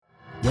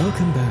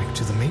Welcome back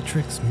to the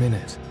Matrix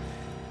Minute.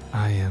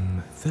 I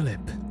am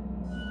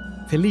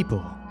Filippo.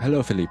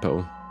 Hello,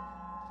 Filippo.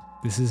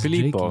 This is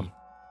Filippo. Jakey.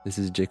 This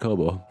is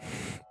Jacobo.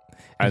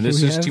 And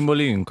this We is have-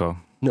 Timolinko.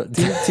 No,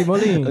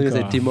 Timolinko. I was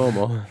going to say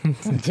Timomo.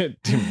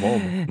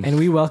 Timomo. And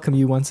we welcome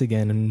you once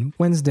again on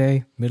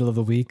Wednesday, middle of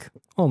the week,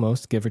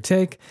 almost, give or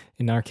take.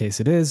 In our case,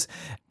 it is.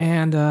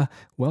 And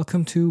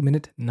welcome to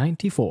minute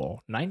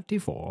 94.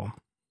 94.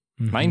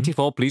 Mhm.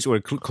 94, please. We're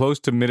close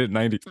to minute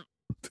 90.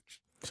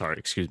 Sorry,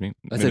 excuse me.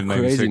 That's minute a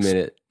crazy 96.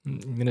 minute.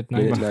 Minute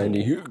Minute 94.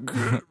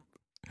 90.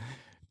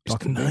 It's the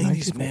Talking about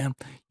 90s, 94. man.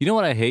 You know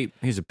what I hate?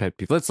 Here's a pet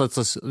peeve. Let's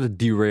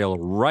derail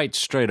right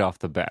straight off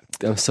the bat.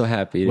 I'm so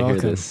happy to hear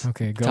Welcome. this.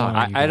 Okay, go Talk.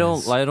 on. you I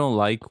guys. don't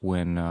like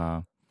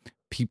when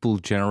people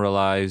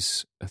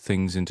generalize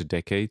things into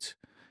decades.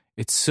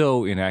 It's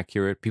so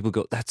inaccurate. People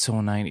go, "That's so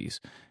 90s."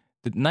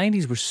 The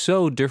 90s were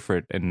so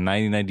different in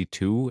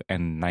 1992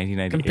 and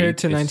 1998 Compared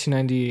to It's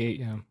 1998,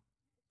 yeah.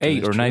 8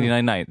 That's or true.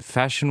 1999,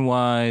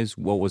 fashion-wise,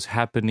 what was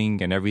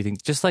happening and everything,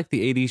 just like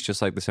the 80s,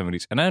 just like the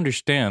 70s. And I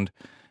understand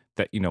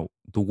that, you know,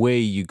 the way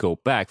you go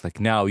back, like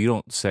now you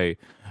don't say,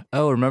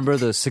 oh, remember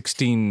the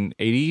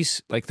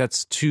 1680s? Like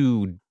that's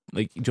too,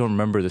 like you don't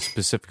remember the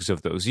specifics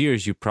of those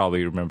years. You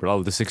probably remember,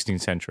 oh, the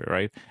 16th century,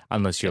 right?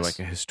 Unless you're Yes.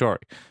 like a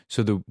historic.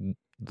 So the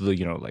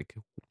you know, like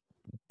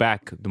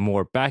the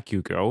more back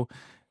you go,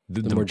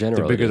 The more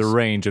general the bigger it the is.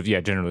 range of,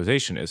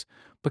 generalization is.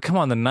 But come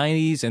on, the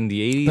 90s and the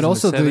 80s But and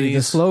also the 70s.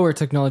 the slower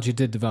technology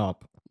did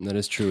develop. That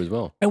is true as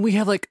well. And we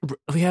have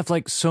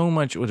like so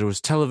much. There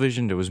was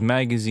television, there was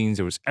magazines,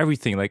 there was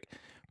everything. Like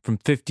from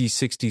 50s,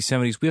 60s,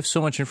 70s, we have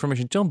so much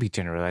information. Don't be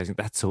generalizing.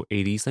 That's so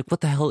 80s. Like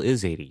what the hell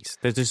is 80s?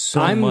 There's just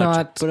so I'm much.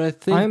 not. But I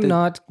think I'm that-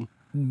 not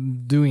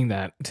doing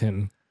that,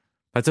 Tim.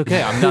 That's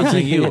okay. I'm not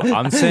saying you.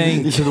 I'm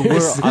saying to the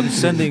world. I'm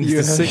sending You the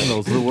are-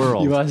 signal to the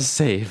world. You are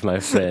safe, my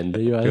friend.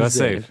 You are, You are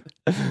safe.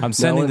 I'm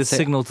sending the say-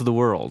 signal to the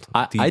world.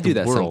 I do The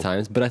that world.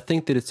 sometimes, but I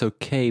think that it's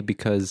okay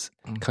because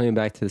coming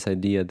back to this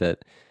idea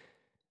that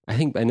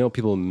I know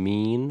people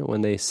mean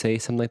when they say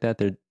something like that.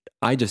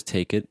 I just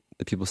take it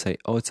that people say,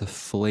 "Oh, it's a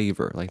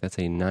flavor," like that's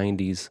a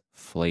 '90s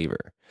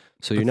flavor.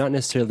 So you're not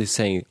necessarily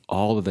saying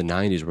all of the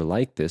 '90s were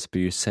like this, but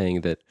you're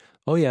saying that,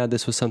 oh yeah,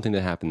 this was something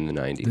that happened in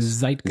the '90s. The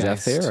zeitgeist. Is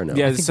that fair or no?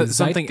 Yeah, I think it's the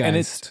something,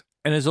 zeitgeist.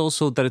 and it's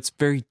also that it's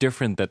very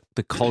different that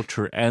the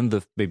culture and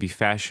the maybe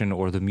fashion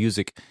or the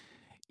music,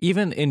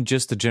 even in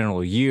just the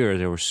general year,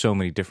 there were so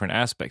many different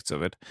aspects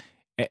of it.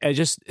 I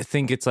just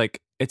think it's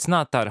like it's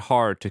not that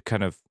hard to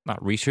kind of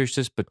not research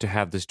this, but to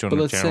have this But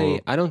general. let's say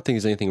I don't think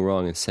there's anything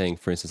wrong in saying,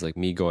 for instance, like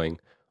me going,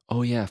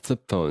 "Oh yeah,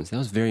 flip phones. That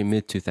was very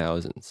mid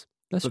 2000s."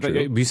 That's But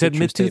true. we said It's your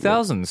mid statement.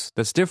 2000s.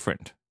 That's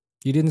different.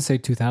 You didn't say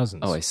 2000s.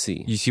 Oh, I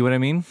see. You see what I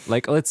mean?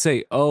 Like let's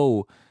say,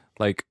 oh,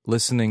 like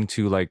listening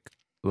to like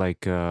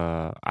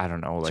I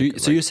don't know, like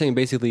So you're saying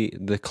basically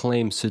the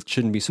claim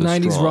shouldn't be so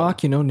 90s strong.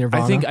 rock, you know,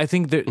 Nirvana. I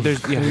think there's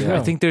There you go.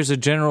 I think there's a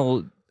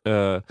general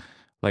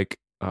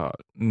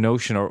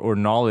notion or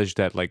knowledge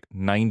that like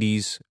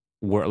 90s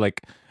were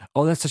like,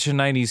 oh, that's such a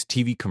 90s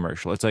TV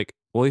commercial. It's like,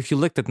 well, if you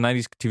looked at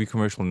 90s TV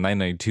commercial in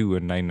 1992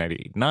 and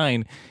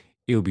 1999,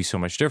 it would be so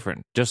much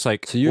different. Just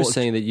like So you're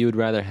saying that you would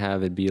rather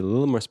have it be a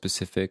little more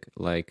specific,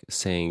 like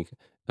saying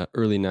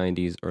early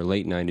 90s or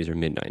late 90s or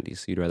mid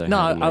 90s. You'd rather no,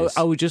 have a nice...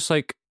 I would just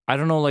like I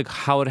don't know like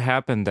how it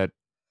happened that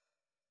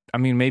I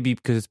mean maybe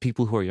because it's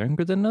people who are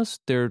younger than us,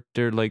 they're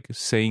like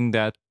saying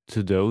that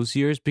to those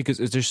years because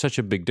there's such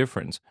a big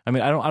difference. I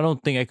mean, I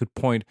don't think I could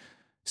point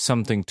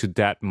something to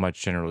that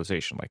much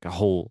generalization, like a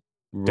whole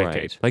decade.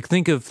 Right. Like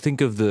think of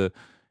the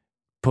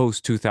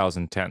post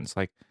 2010s.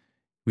 Like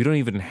we don't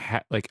even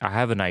have like I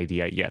have an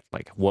idea yet.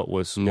 Like what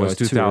was No, it's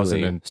too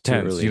early. It's too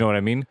 2010s? early. You know what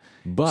I mean?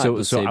 But So-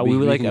 let's so say I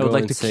would like- can I would go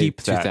like and to say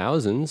keep that.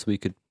 2000s. We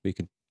could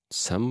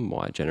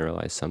somewhat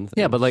generalize something.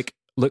 Yeah, but like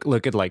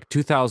look at like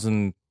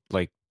 2000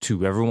 like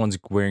 2. Everyone's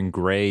wearing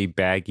gray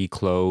baggy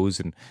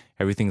clothes and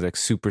everything's like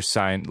super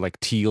like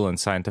teal and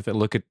scientific.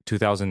 Look at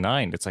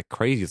 2009. It's like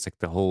crazy. It's like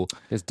the whole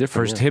it's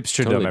different. first yeah.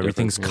 hipsterdom. Totally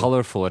Everything's different, yeah.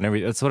 colorful and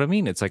everything. That's what I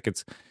mean. It's like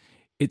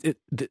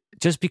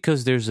just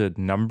because there's a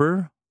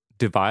number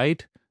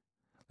divide,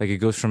 like it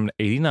goes from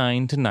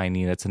 89 to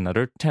 90. That's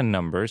another 10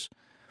 numbers.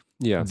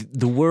 Yeah.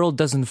 The world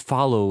doesn't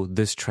follow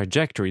this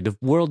trajectory. The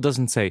world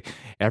doesn't say,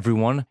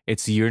 everyone,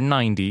 it's year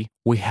 90.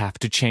 We have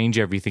to change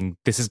everything.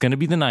 This is going to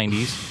be the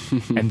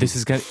 90s. And this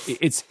is going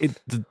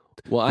to,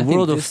 Well, I the think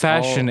world of this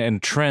fashion all-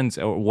 and trends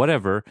or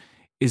whatever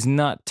is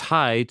not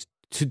tied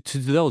to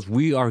those.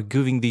 We are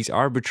giving these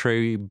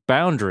arbitrary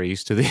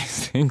boundaries to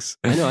these things.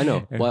 I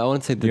know. Well, I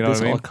want to say that You know this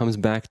what I all mean? comes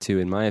back to,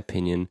 in my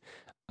opinion,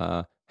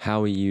 how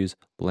we use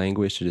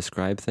language to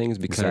describe things.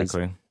 Because,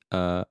 Exactly.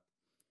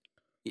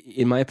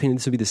 in my opinion,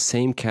 this would be the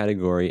same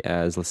category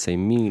as, let's say,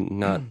 me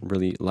not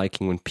really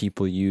liking when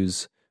people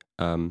use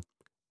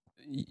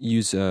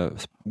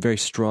very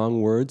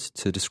strong words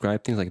to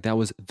describe things. Like that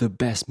was the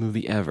best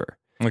movie ever.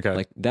 Okay.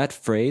 Like that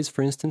phrase,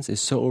 for instance, is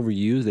so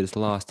overused that it's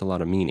lost a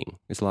lot of meaning.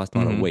 It's lost a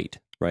lot of weight,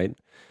 right?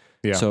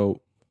 Yeah.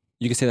 So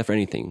you can say that for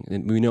anything.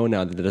 And we know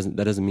now that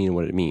that doesn't mean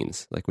what it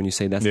means. Like when you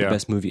say that's the Yeah.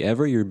 best movie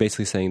ever, you're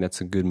basically saying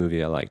that's a good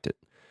movie. I liked it.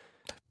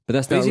 But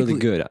that's not really Basically-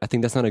 good. I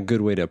think that's not a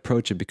good way to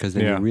approach it because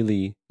then Yeah.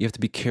 you have to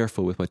be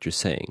careful with what you're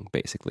saying,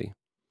 basically.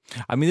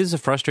 I mean, this is a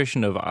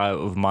frustration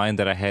of mine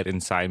that I had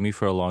inside me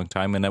for a long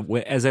time, and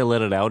as I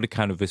let it out, it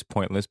kind of is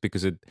pointless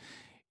because it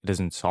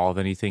doesn't solve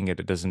anything, and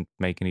it doesn't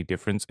make any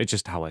difference. It's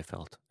just how I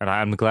felt, and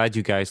I'm glad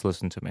you guys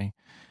listened to me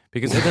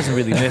because it doesn't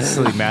really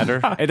necessarily matter.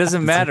 It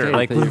doesn't matter. okay.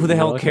 Like You're who the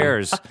hell welcome.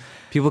 cares?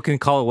 People can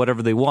call it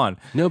whatever they want.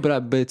 No,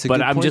 but it's a But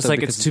good I'm point, just though, like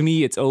because it's to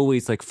me, it's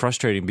always like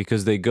frustrating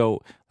because they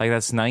go like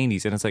that's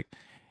 '90s, and it's like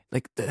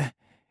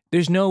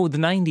there's no the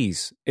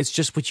 '90s. It's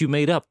just what you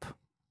made up.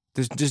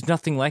 There's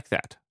nothing like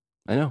that.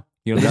 I know.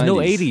 You know, there's no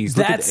 90s. '80s.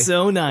 Look at That's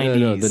so 90s.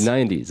 No, the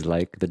 90s,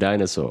 like the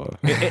dinosaur.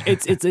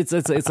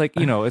 it's like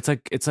you know it's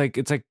like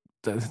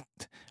the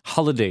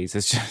holidays.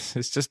 It's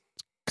just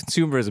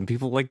consumerism.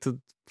 People like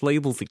to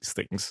label these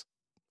things.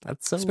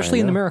 That's so Especially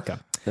in know. America.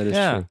 That is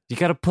yeah. true. You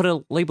got to put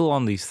a label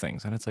on these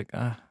things, and it's like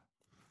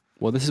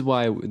Well, this is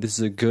why this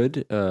is a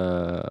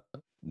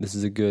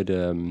good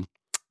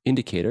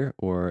indicator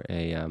or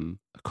a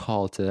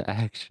call to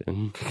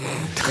action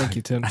Thank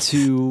you, Tim.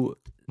 to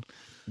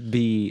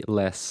be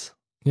less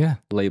Yeah,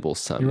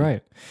 labelsome. you're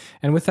right.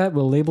 And with that,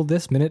 we'll label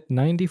this minute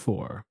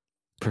 94.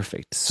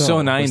 Perfect. so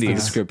what's the 90s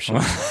Description.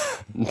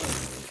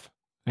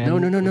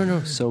 And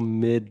No. So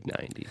mid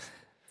 90s.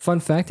 Fun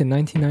fact, in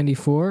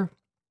 1994,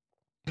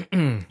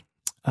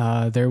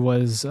 there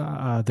was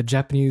the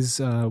Japanese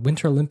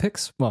Winter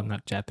Olympics. Well,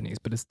 not Japanese,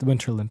 but it's the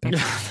Winter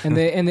Olympics. and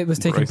it was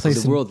taking Right.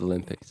 place The in... World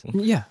Olympics,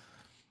 Yeah,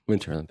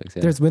 Winter Olympics.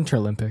 Yeah. there's Winter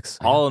Olympics.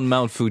 all in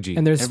Mount Fuji.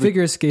 And there's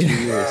figure skating.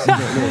 Years.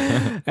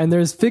 And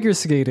there's figure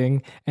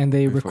skating, and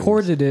they Before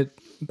recorded it,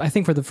 I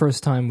think, for the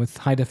first time with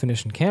high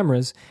definition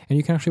cameras, and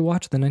you can actually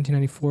watch the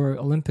 1994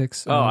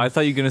 Olympics. I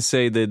thought you were gonna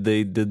say that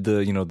they did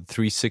the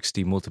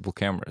 360 multiple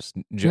cameras.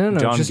 No,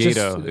 John just-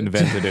 Gata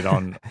invented it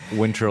on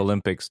Winter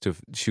Olympics to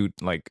shoot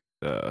like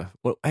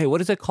what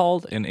is it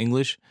called in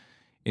English?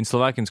 In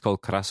Slovakian, it's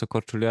called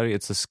krasokorčuliari.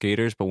 It's the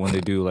skaters, but when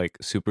they do like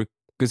super,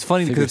 it's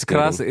funny Figure because it's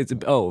kras. It's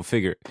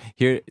figure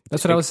here.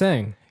 That's what I was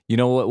saying. You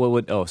know what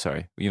would? Oh,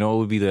 sorry. You know what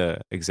would be the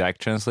exact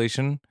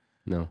translation?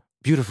 No.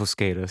 Beautiful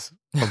skaters.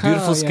 Oh,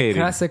 beautiful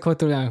skating.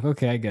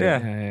 Okay, I get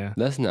it. Yeah.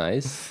 That's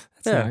nice.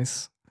 That's Yeah.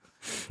 nice.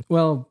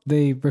 Well,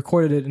 they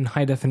recorded it in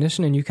high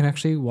definition, and you can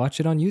actually watch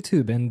it on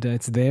YouTube, and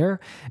it's there,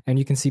 and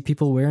you can see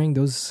people wearing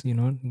those,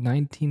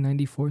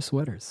 1994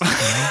 sweaters. you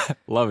know?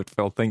 Love it,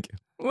 Phil. Thank you.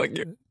 Thank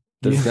you.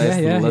 That's Yeah, nice.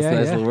 yeah, Nice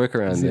yeah. little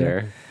workaround Yeah.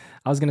 there.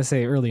 I was gonna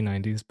say early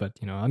 90s, but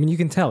you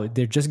can tell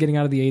they're just getting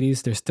out of the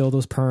 80s. There's still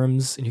those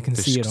perms, and you can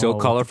They're see it still all.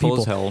 with the colorful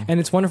people. as hell. And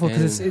it's wonderful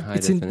because And high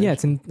it's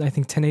in I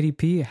think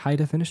 1080p high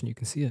definition. You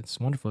can see it. It's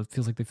wonderful. It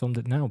feels like they filmed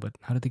it now. But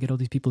how did they get all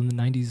these people in the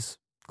 90s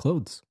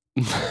clothes?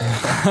 They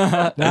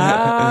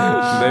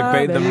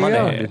paid the there you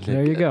money. go.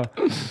 There you go.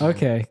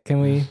 Okay,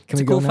 can we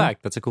It's a go cool now?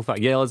 fact. That's a cool fact.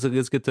 Yeah, let's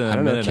get to I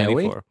don't know, minute can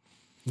we? 94.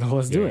 No,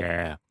 let's do it.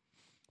 Yeah.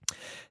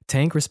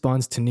 Tank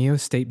responds to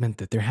Neo's statement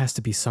that there has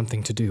to be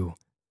something to do.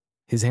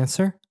 His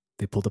answer?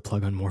 They pull the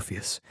plug on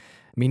Morpheus.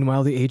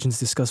 Meanwhile, the agents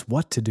discuss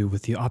what to do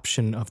with the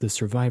option of the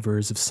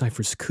survivors of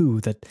Cypher's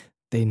coup that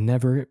they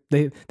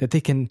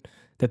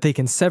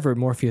can sever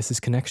Morpheus's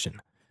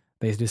connection.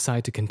 They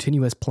decide to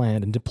continue as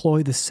planned and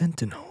deploy the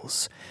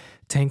Sentinels.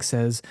 Tank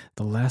says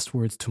the last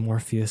words to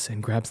Morpheus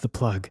and grabs the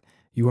plug.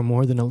 You are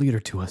more than a leader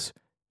to us.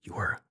 You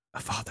are a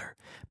father.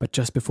 But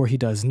just before he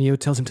does, Neo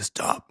tells him to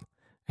stop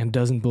and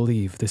doesn't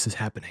believe this is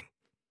happening.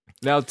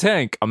 Now,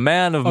 Tank, a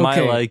man of my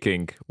Okay.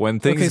 liking. When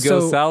things Okay, go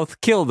so- south,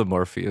 kill the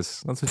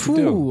Morpheus. That's what you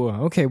do. Ooh,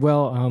 okay,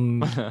 well,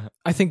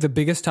 I think the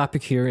biggest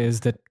topic here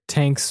is that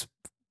Tank's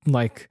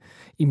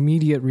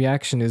immediate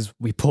reaction is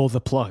we pull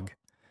the plug.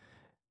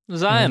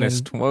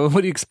 Zionist. What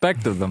do you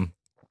expect of them?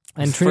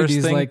 And His first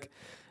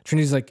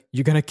Trinity's like,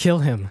 you're gonna kill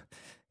him.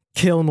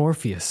 Kill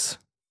Morpheus.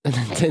 And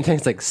then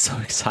Tank's like so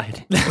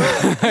excited.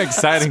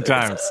 Exciting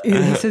times. He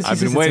says I've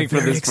been it's waiting a for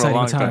very this for a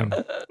long exciting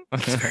time.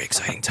 It's a very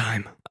exciting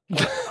time.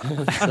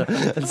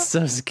 That's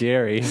so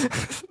scary.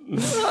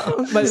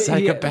 But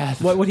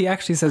Psychopath. What he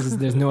actually says is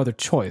there's no other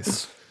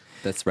choice.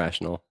 That's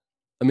rational.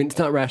 I mean, it's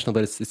not rational,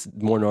 but it's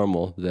more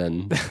normal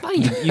than.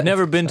 You've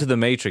never been to the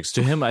Matrix.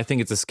 To him, I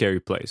think it's a scary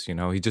place.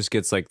 He just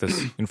gets like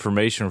this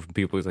information from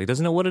people. He's like,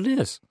 doesn't know what it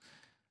is.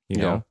 You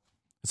Yeah. know,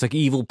 it's like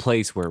evil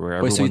place where Wait,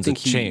 everyone's so you think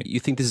a chain. you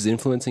think this is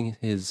influencing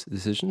his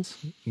decisions?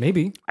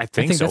 Maybe. I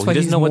think so. That's He why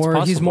doesn't know what's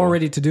he's more possible.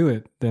 ready to do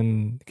it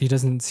than he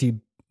doesn't see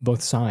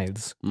both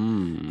sides.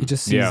 He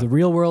just sees Yeah. the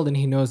real world and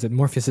he knows that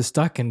Morpheus is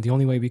stuck and the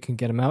only way we can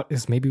get him out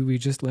is maybe we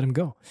just let him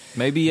go.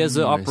 Maybe as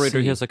an I operator,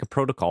 he see. has like a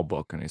protocol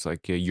book, and he's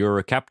like,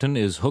 "Your captain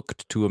is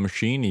hooked to a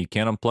machine. You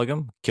can't unplug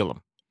him. Kill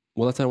him."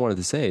 Well, that's what I wanted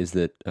to say. Is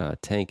that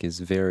Tank is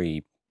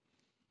very.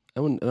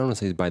 I don't want to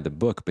say he's by the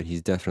book, but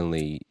he's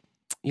definitely.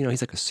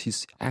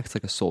 He's acts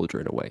like a soldier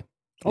in a way.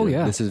 Oh,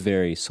 yeah. This is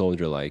very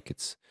soldier-like.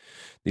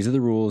 These are the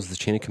rules, the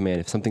chain of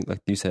command. If something,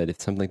 like you said, if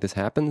something like this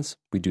happens,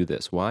 we do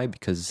this. Why?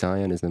 Because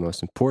Zion is the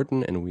most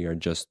important, and we are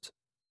just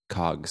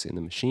cogs in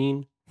the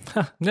machine.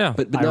 Yeah,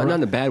 But not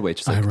in a bad way.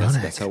 It's just like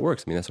Ironic. that's how it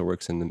works. I mean, that's how it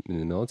works in the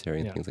military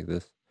and Yeah. things like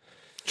this.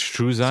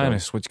 true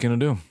Zionist. What you gonna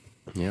do?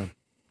 Yeah.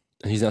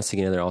 And he's not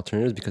seeing other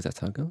alternatives because that's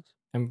how it goes.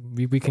 And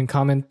we can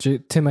comment.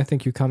 Tim, I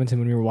think you commented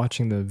when we were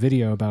watching the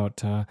video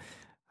about how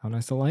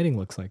nice the lighting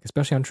looks like,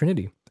 especially on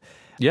Trinity.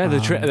 Yeah,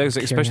 Carrying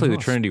especially the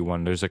Moss. Trinity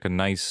one. There's like a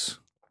nice.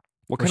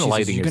 What Where kind of she's-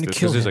 lighting you're is gonna this?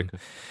 kill 'Cause there's him.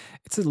 like,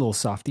 It's a little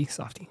softy.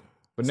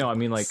 but no, I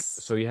mean like,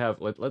 so you have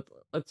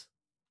let's.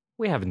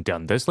 We haven't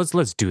done this.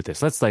 Let's do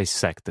this. Let's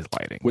dissect the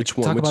lighting. Which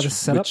one? talk which, about the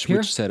setup which, here?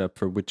 Which setup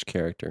for which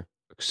character?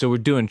 So we're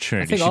doing I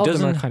Trinity. think She all of them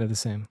doesn't. are kind of the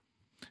same.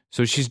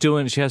 So she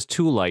has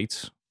 2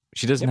 lights.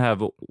 She doesn't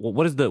have.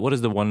 What is the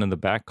one in the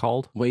back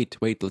called? Wait,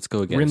 let's go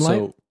again. Rim light?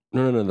 So,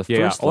 no. The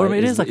Yeah, first or light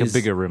it is like a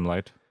bigger rim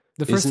light.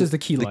 The first isn't is the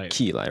key light. The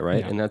key light, right?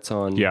 Yeah. And that's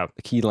on Yeah.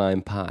 the key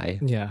lime pie.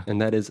 Yeah.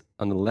 And that is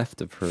on the left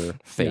of her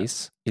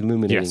face,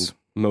 illuminating Yes.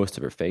 most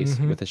of her face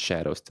Mhm. with a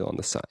shadow still on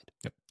the side.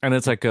 And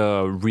it's like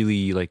a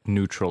really like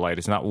neutral light.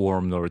 It's not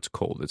warm nor it's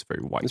cold. It's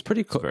very white. It's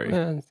pretty cold. very-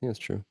 Yeah, I think that's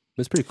true.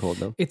 It's pretty cold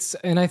though.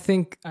 And I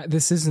think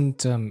this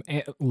isn't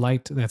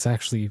light that's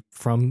actually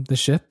from the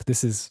ship.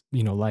 This is,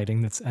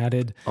 lighting that's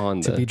added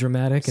On to the be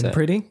dramatic and set.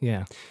 pretty.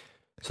 Yeah.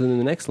 So then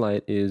the next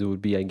light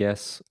would be, I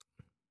guess,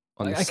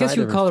 on the I side guess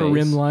you of would her call it a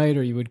rim face. light,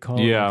 or you would call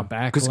it like a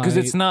backlight. because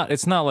it's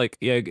not like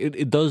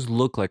it does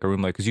look like a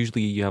rim light because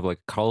usually you have like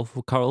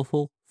colorful.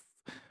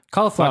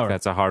 Cauliflower. Fuck,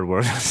 that's a hard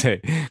word to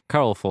say.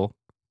 Colorful.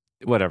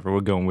 Whatever, we're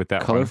going with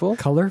that. one. Colorful?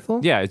 Colorful?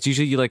 Yeah, it's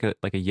usually like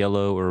a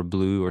yellow or a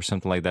blue or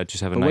something like that.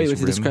 Just have a But nice wait,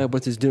 to rim. describe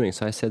what it's doing.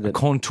 So I said that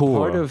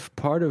contour.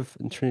 part of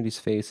Trinity's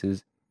face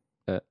is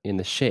in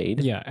the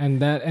shade. Yeah,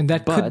 and that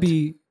But- could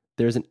be.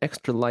 There's an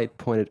extra light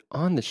pointed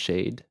on the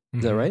shade.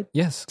 Is that Mhm. right?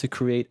 Yes. To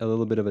create a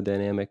little bit of a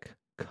dynamic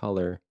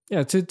color.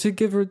 Yeah, to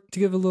give a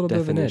little bit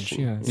of an edge.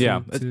 Definition.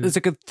 Yeah. Yeah, to- it's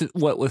like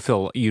what with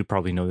Phil, you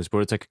probably know this, but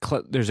it's like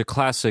there's a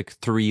classic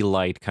 3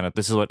 light kind of.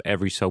 This is what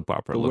every soap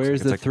opera But looks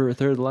where's like. the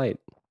third light?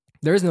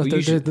 There is no.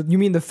 Well, You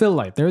mean the fill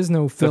light? There is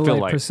no fill fill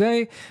light, light. per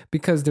se,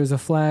 because there's a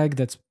flag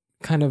that's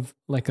kind of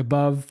like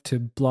above to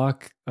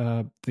block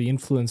the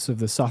influence of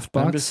the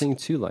softbox. I'm just seeing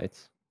 2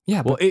 lights.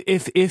 Yeah, Well, but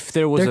if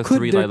there was a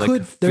 3 light,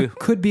 there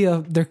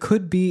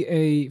could be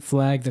a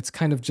flag that's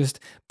kind of just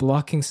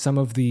blocking some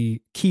of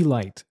the key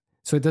light,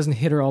 so it doesn't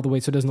hit her all the way,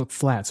 so it doesn't look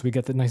flat. So we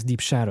get that nice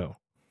deep shadow.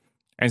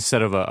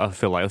 instead of a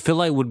fill light. A fill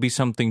light would be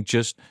something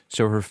just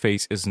so her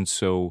face isn't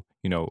so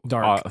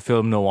Dark.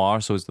 film noir,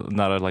 so it's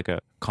not like a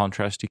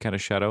contrasty kind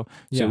of shadow.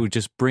 So Yeah. it would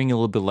just bring a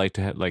little bit of light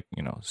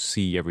to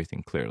see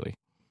everything clearly.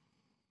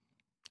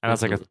 And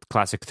that's like a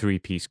classic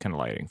 3-piece kind of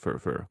lighting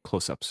for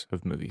close-ups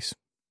of movies.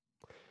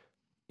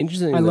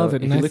 Interesting. I love though, it,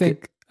 if and you I look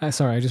think.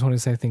 Sorry, I just want to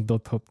say I think Bill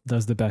Pope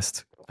does the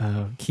best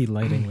key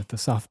lighting with the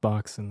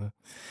softbox and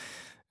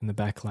the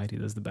backlight. He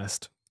does the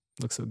best.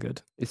 Looks so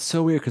good. it's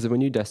so weird because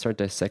when you start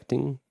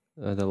dissecting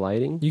the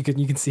lighting, You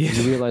can see you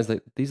it. realize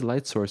that these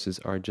light sources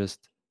are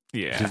just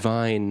Yeah.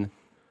 divine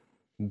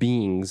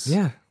beings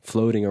Yeah.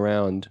 floating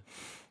around,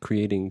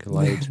 creating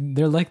light.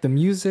 They're like the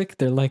music.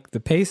 They're like the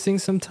pacing.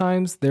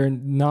 Sometimes they're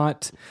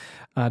not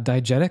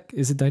diegetic.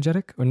 Is it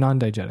diegetic or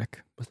non-diegetic?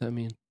 What's that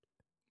mean?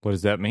 What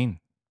does that mean?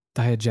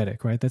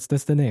 Diegetic, right? That's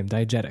the name.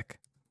 Diegetic.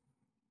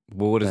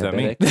 Well, what does that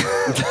mean?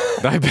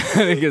 Diabetic?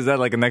 Diabetic, is that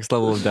like a next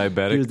level of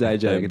diabetic? Here's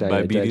diegetic.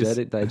 Diabetes?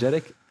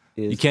 Diegetic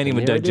is You can't a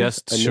even narrative-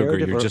 digest a sugar.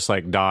 narrative You're or- just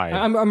like die.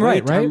 I'm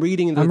right, Wait, right? I'm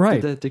reading I'm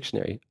right. the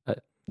dictionary.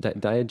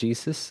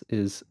 Diegesis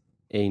is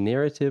a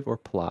narrative or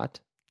plot,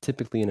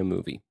 typically in a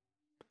movie.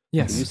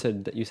 Yes. You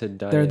said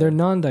They're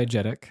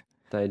non-diegetic,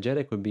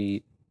 diegetic would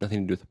be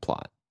nothing to do with the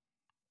plot.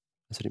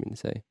 That's what you mean to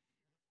say.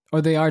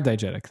 or they are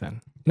diegetic.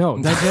 Then no,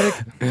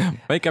 diegetic.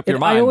 Make up your I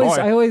mind, boy.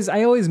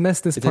 I always mess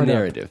this It's a part up.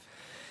 narrative.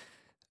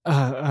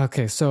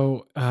 Okay,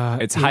 so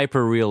It's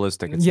hyper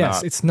realistic. It's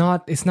yes,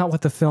 not. it's not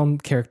what the film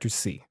characters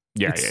see.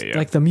 Yeah, It's yeah.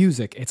 like the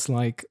music. It's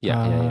like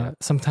Yeah.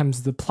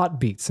 sometimes the plot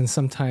beats and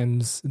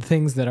sometimes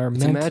things that are It's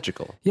meant.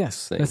 magical.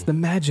 Yes, thing. that's the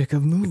magic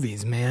of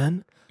movies,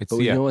 man. It's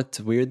But you know what's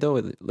weird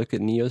though? Look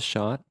at Neo's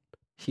shot.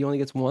 He only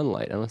gets one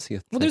light. I don't see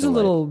a. Well, there's a second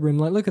light. little rim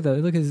light. Look at that.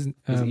 Look at his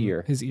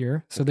ear. His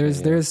ear. So Okay,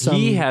 there's yeah. some.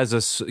 he has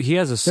a soft.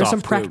 There's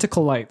some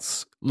practical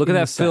lights. Look at in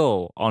that the set.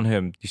 fill on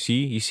him.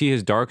 You see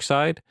his dark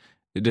side.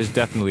 There's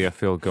definitely a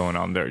fill going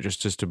on there,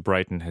 just to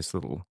brighten his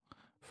little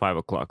 5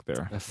 o'clock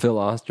there Phil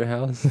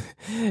Osterhaus.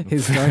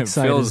 His dark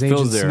side Phil's is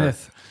Agent there.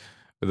 Smith.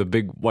 with a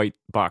big white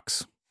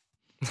box.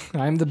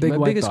 I'm the big My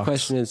white biggest box.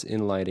 question is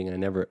in lighting. I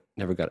never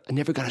got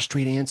a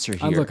straight answer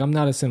here. Look, I'm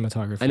not a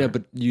cinematographer. I know,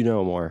 but you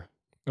know more.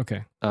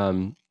 Okay.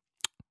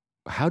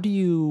 How do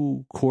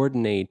you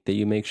coordinate that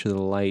you make sure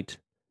the light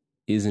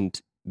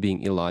isn't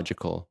being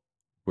illogical,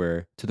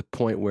 where to the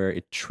point where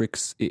it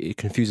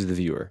confuses the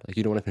viewer? Like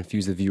you don't want to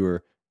confuse the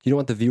viewer. You don't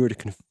want the viewer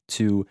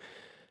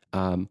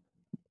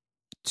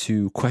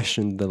to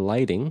question the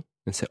lighting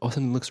and say, "Oh,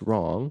 something looks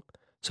wrong."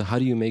 So how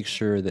do you make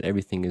sure that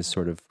everything is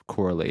sort of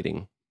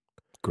correlating?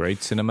 Great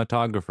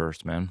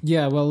cinematographers, man.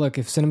 Yeah. Well, look,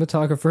 if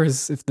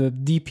the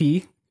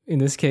DP in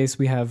this case,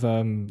 we have.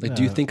 Like,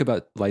 do you think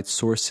about light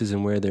sources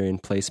and where they're in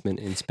placement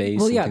in space?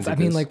 Well, and yeah. things I like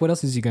mean, this? like, what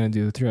else is he going to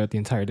do throughout the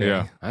entire day?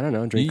 Yeah. I don't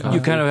know. Drink coffee.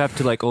 You kind of have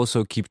to like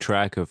also keep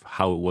track of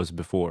how it was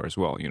before as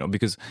well,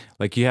 because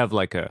like you have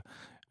like a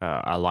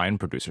line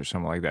producer,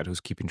 something like that, who's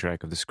keeping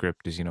track of the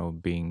script is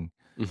being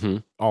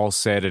all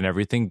said and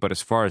everything. But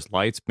as far as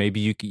lights, maybe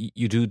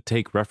you do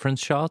take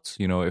reference shots.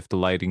 You know, if the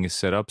lighting is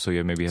set up, so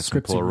you maybe have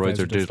some Polaroids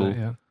or digital.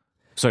 Yeah.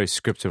 Sorry,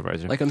 script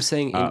supervisor. Like I'm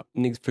saying, for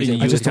example,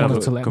 you I just kind don't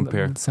of want to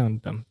compare.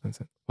 sound dumb.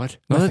 That's it. What?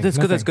 No, Nothing, that's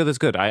good. That's nothing. good. That's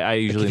good. I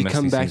usually If you mess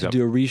come these back things to up.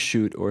 do a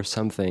reshoot or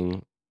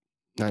something,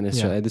 not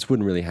necessarily. This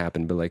wouldn't really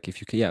happen, but like if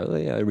you could,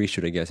 a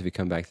reshoot, I guess. If you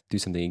come back to do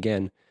something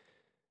again,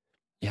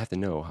 you have to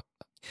know.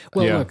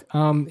 Well, Yeah.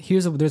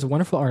 look, there's a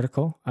wonderful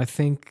article. I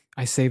think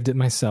I saved it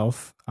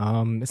myself.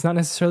 It's not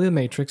necessarily the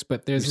Matrix,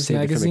 but there's You this saved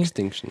it from magazine.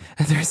 extinction.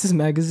 There's this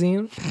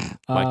magazine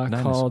Like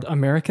dinosaur. called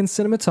American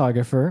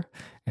Cinematographer,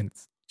 and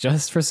it's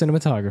just for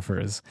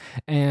cinematographers.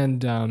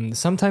 And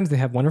sometimes they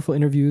have wonderful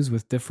interviews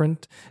with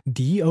different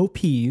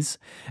DOPs.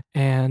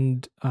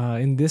 And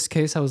in this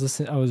case, I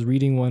was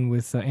reading one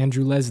with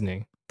Andrew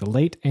Lesney, the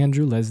late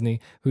Andrew Lesney,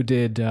 who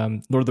did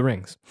Lord of the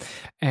Rings.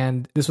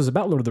 And this was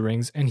about Lord of the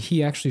Rings, and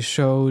he actually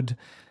showed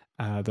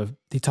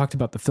he talked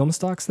about the film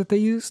stocks that they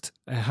used,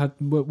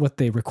 what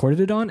they recorded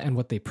it on, and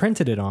what they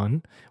printed it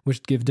on,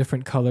 which give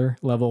different color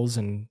levels.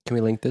 And Can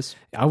we link this?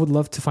 I would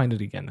love to find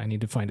it again. I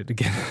need to find it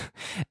again.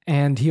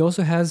 And he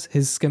also has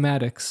his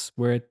schematics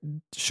where it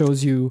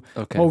shows you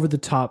over the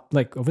top,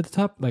 like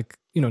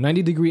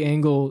 90-degree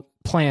angle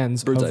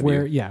plans Bird's eye of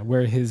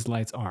where his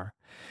lights are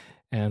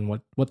and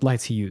what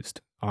lights he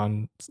used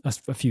on a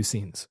few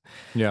scenes.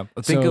 Yeah.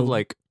 Think So- of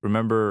like,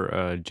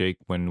 remember, Jake,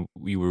 when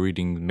we were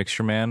reading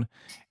Mixture Man,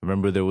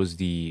 remember there was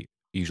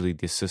usually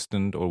the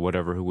assistant or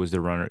whatever who was the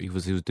runner. He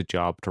was the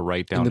job to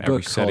write In down the every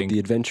book setting. called The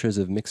Adventures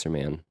of Mixer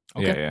Man.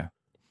 Yeah.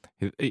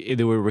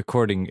 They were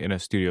recording in a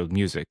studio of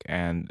music,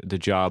 and the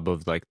job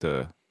of like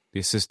the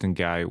assistant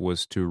guy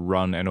was to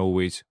run and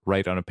always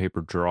write on a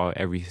paper, draw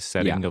every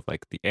setting of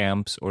like the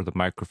amps or the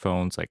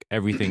microphones, like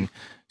everything.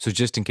 So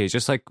just in case,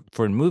 just like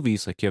for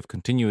movies, like you have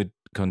continuity.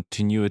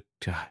 Continuity.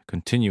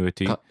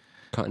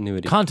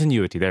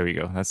 There we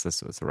go. That's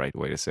the right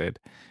way to say it.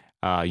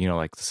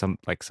 Like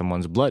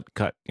someone's blood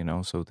cut,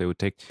 so they would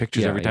take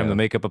pictures every time the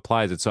makeup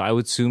applies it. So I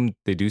would assume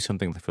they do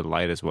something for the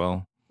light as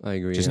well, I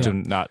agree. just to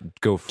not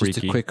go freaky.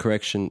 Just a quick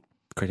correcting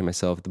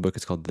myself. The book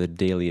is called The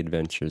Daily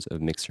Adventures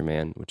of Mixer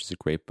Man, which is a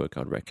great book.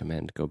 I would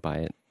recommend. Go buy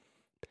it.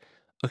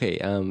 Okay.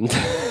 Are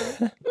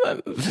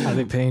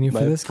they paying you for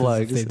this? 'Cause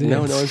if Plugs. they did,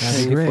 No one's that'd be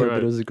paying me great. for it,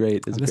 but it was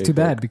great. That's too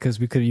bad because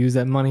we could use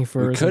that money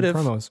for We some could have,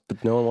 promos.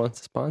 but no one wants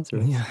to sponsor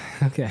us. Yeah.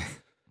 Okay.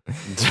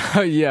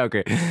 Yeah,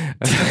 okay.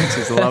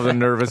 Just love the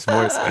nervous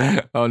voice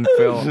on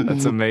film.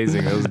 That's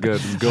amazing. That was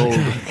good. Gold.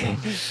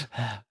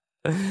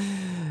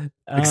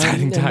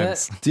 Exciting and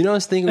times. Do you know what I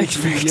was thinking?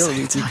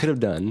 Very We could have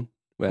done.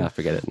 Well,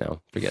 forget it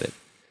now. Forget it.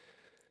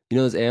 You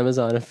know those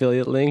Amazon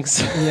affiliate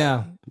links?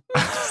 Yeah.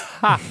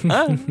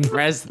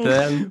 Press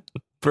them.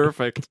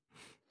 Perfect.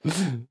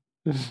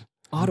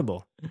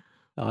 Audible.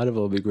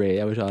 Audible would be great.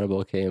 I wish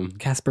Audible came.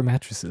 Casper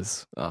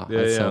mattresses. Oh, Yeah,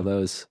 I'd sell yeah.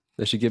 those.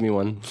 They should give me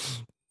one.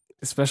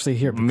 Especially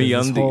here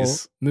because this whole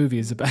MeUndies. movie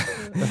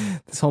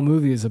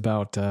is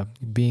about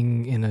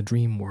being in a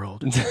dream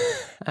world.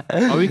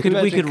 Oh, we could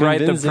write the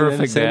Convincing them,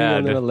 perfect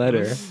sending them ad. a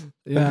letter.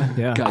 Yeah.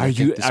 Yeah. God, Are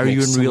you this in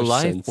makes so real much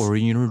life sense. or are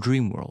you in a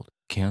dream world?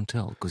 Can't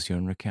tell because you're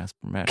in a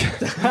Casper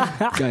mattress.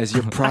 Guys,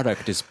 your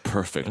product is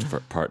perfect for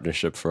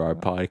partnership for our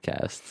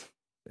podcast.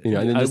 You know,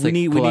 and then just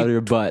we pull out need- of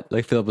your butt,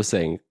 like Philip was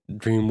saying,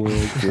 dream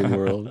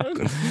world.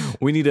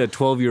 We need a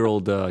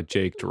 12-year-old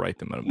Jake to write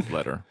them a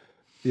letter.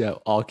 Yeah,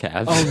 all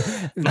caps.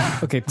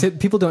 Okay.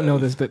 People don't know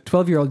this, but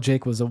 12-year-old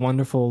Jake was a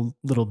wonderful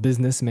little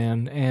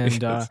businessman,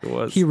 and Yes, it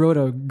was. he wrote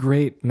a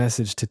great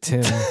message to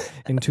Tim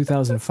in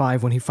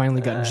 2005 when he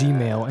finally got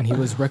Gmail, and he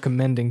was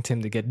recommending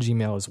Tim to get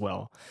Gmail as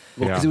well.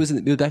 Because it was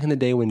back in the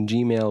day when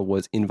Gmail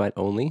was invite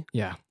only.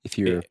 Yeah. If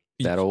you're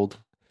that old,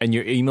 And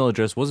your email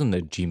address wasn't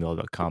at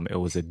gmail.com. It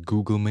was at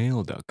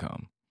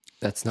googlemail.com.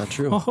 that's not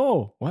true.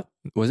 Oh, what?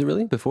 Was it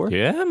really before?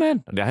 Yeah,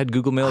 man. I had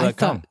googlemail.com. I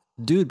thought,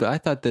 but I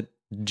thought that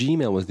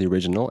Gmail was the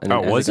original, and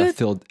Oh, was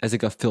it? As it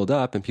got filled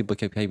up, and people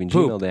kept typing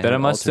Poop. Gmail, they had Then I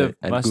an must have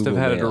alternate at Google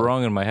had it Mail.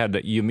 wrong in my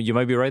head. You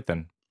might be right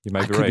then. You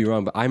might I be could right. be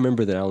wrong, but I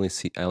remember that I only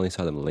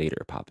saw them later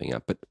popping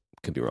up, but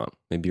could be wrong.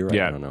 Maybe you're right.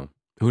 Yeah. I don't know.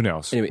 Who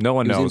knows? Anyway, No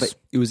one it was knows.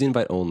 it was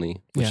invite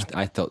only, which Yeah.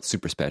 I felt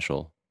super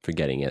special for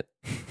getting it.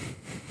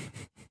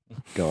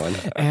 Go on.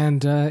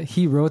 And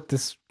he wrote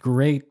this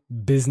great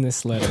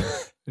business letter.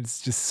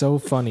 It's just so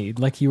funny.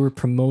 Like you were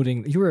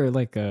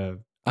like a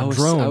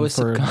drone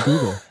for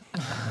Google.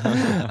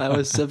 I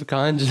was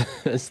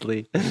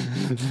subconsciously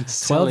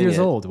 12 years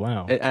old.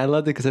 Wow. I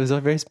loved it because it was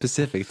very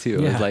specific too.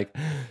 It Yeah. was like,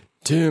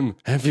 Tim,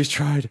 have you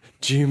tried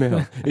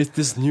Gmail? It's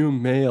this new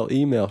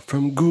email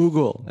from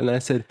Google. And I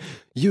said,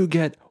 you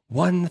get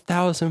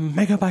 1,000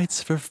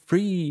 megabytes for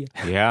free.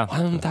 Yeah.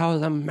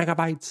 1,000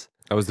 megabytes.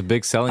 That was the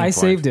big selling I point.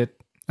 saved it.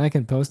 I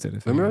can post it.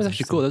 If Remember, it was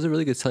anyone's actually cool. That was a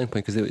really good selling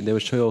point because they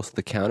would show you also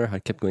the counter, how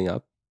it kept going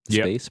up.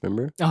 Yep. Space,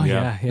 remember? interested. Oh,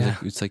 Yeah. yeah.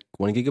 It's like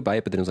 1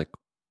 gigabyte, but then it was like,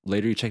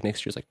 later you check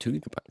next year, it's like 2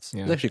 gigabytes. It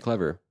Yeah. was actually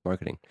clever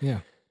marketing. Yeah.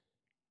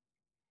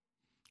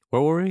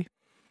 Where were we?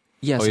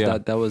 Yeah, Oh, so yeah.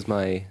 that was what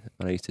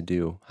I used to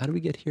do. How do we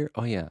get here?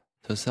 Oh, yeah.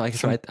 So I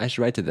should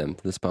write to them,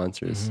 to the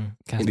sponsors.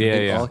 Mhm. In, Yeah,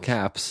 in yeah. all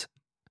caps.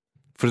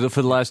 For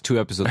the last 2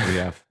 episodes we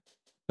have.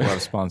 What a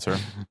sponsor.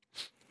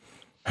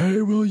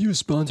 Hey, will you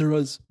sponsor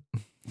us?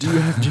 Do you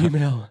have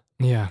Gmail?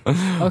 Yeah.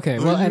 Okay.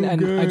 Well, and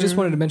I just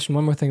wanted to mention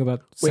one more thing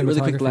about Wait,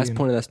 really quick. cinematography Last and-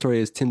 point of that story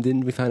is, Tim,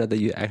 didn't we find out that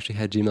you actually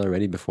had Gmail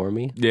ready before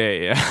me?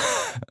 Yeah.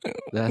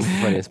 That's the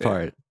funniest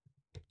part.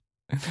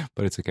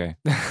 But it's okay.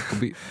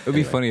 It'd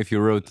be funny if you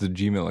wrote the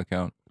Gmail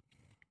account.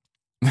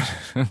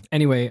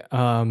 Anyway,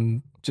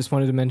 just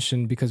wanted to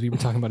mention, because we were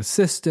talking about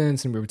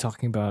assistants and we were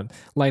talking about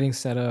lighting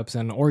setups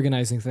and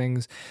organizing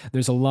things,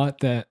 there's a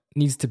lot that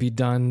needs to be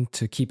done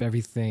to keep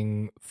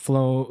everything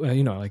flow,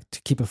 like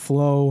to keep a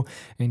flow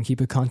and keep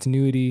a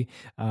continuity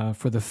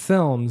for the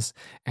films.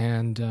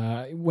 And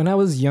when I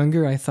was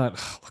younger, I thought,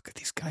 look at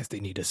these guys, they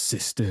need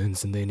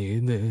assistants and they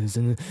need this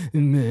and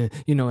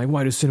like,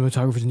 why do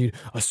cinematographers need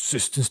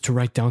assistants to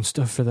write down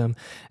stuff for them?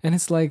 And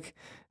it's like,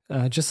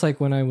 just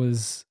like when I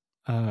was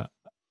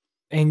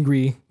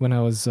angry when I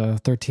was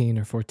 13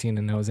 or 14,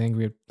 and I was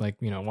angry at, like,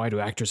 why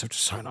do actors have to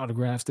sign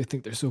autographs? They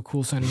think they're so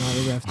cool signing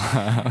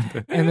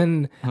autographs. And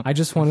then I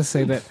just want to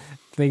say that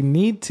they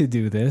need to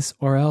do this,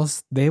 or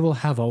else they will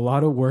have a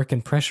lot of work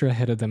and pressure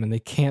ahead of them, and they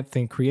can't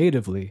think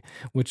creatively,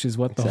 which is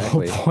what the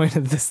whole point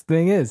of this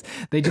thing is.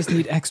 They just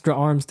need extra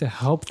arms to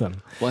help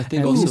them. Well, I think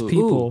and also, these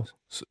people.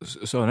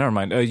 So never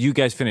mind. You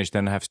guys finished,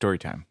 then have story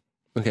time.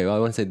 Okay, well, I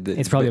want to say that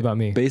It's probably about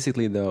me.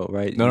 Basically, though,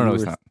 right? No,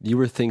 it's not. You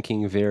were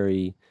thinking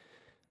very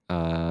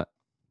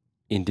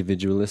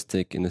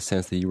individualistic, in the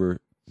sense that you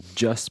were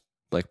just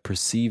like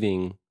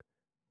perceiving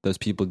those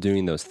people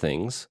doing those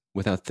things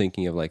without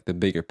thinking of like the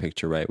bigger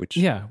picture, right? Which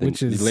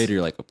is later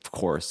you're like, of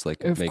course,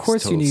 like it makes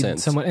total you need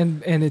sense.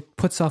 someone, and it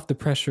puts off the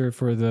pressure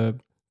for the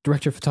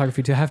director of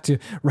photography to have to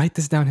write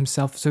this down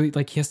himself. So he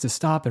has to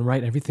stop and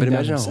write everything But down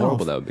imagine himself. how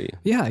horrible that would be.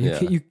 Yeah,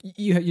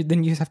 you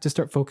then you have to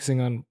start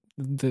focusing on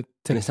the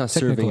and it's not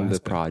technical serving the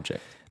aspect.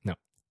 project. No.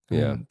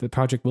 Yeah. The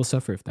project will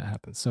suffer if that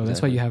happens. So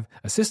that's why you have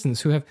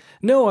assistants who have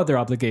no other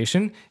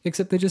obligation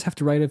except they just have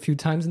to write a few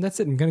times, and that's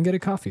it. I'm going to get a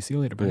coffee. See you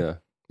later, bye.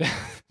 Yeah.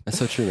 That's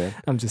so true,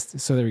 man.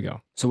 So there we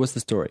go. So what's the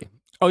story?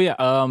 Oh yeah.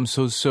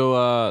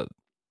 So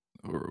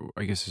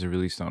I guess it's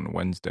released on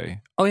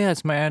Wednesday. Oh yeah,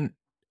 it's my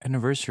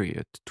anniversary.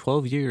 It's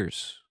 12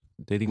 years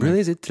dating. Really?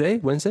 Is it today?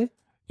 Wednesday?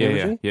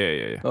 Yeah.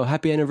 Oh,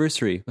 happy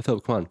anniversary.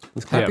 Philip, come on.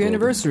 Let's clap Happy a little bit.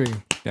 anniversary.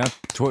 Yeah,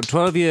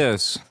 12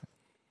 years.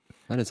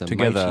 That is a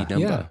Together. mighty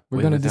number. Yeah,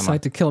 we're going to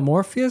decide to kill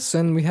Morpheus,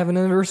 and we have an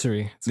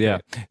anniversary. It's Yeah.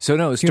 great. So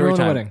no, Funeral story and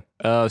time.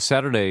 wedding.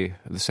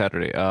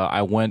 Saturday.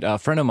 I went. A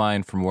friend of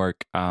mine from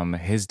work.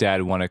 His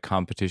dad won a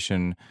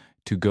competition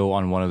to go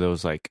on one of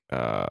those like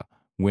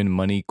win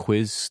money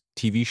quiz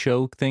TV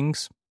show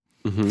things.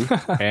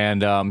 Mm-hmm.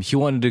 And he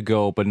wanted to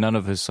go, but none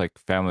of his like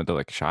family, they're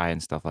like shy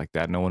and stuff like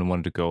that. No one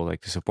wanted to go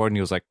like to support. And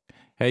he was like,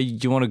 "Hey,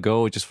 do you want to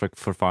go just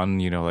for fun?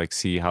 Like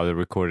see how they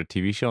record a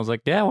TV show?" I was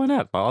like, "Yeah, why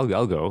not? I'll go.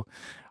 I'll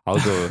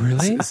go."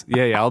 Really?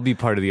 Yeah. I'll be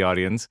part of the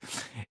audience.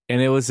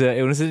 And it was an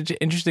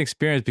interesting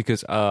experience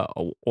because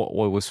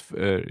what was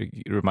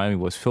reminded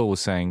me was Phil was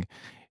saying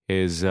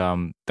is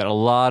that a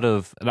lot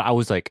of, and I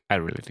was like, I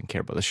really didn't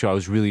care about the show. I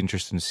was really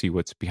interested to see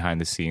what's behind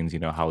the scenes.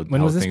 How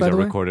was this, things by are the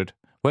way? Recorded.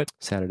 What?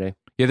 Saturday.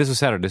 Yeah, this was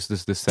Saturday.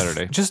 This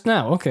Saturday. Just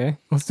now. Okay,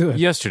 let's do it.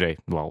 Yesterday.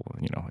 Well,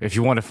 if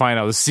you want to find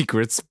out the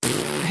secrets.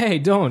 Hey,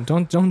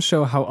 don't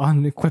show how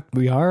unequipped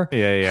we are.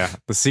 Yeah.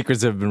 The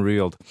secrets have been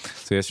revealed.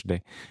 So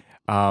yesterday.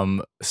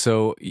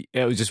 So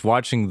I was just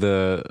watching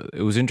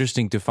it was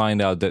interesting to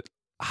find out that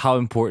how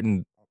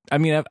important, I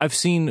mean, I've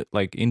seen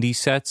like indie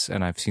sets,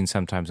 and I've seen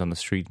sometimes on the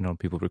street,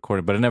 people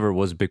recording, but it never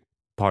was a big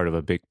part of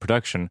a big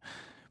production.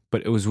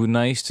 But it was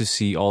nice to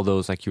see all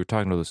those, like you were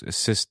talking about, those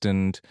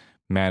assistant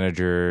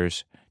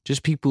managers,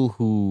 just people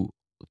who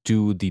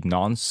do the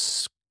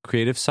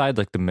non-creative side,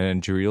 like the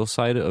managerial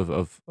side of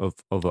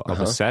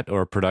a set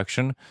or a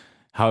production,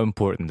 how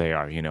important they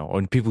are,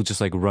 or people just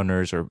like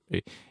runners, or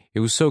it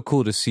was so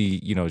cool to see,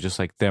 just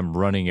like them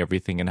running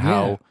everything and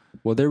how.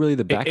 Well, they're really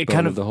the backbone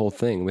kind of the whole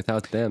thing.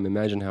 Without them,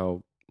 imagine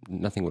how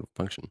nothing would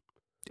function.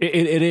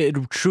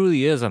 It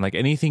truly is. And like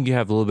anything you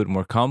have a little bit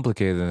more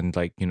complicated than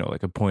like,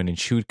 like a point and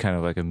shoot kind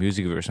of like a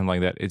music video or something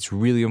like that, it's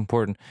really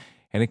important.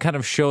 And it kind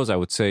of shows, I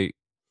would say,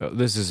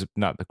 this is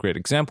not a great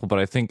example, but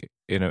I think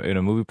in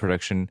a movie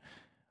production,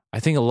 I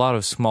think a lot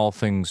of small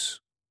things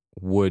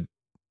would,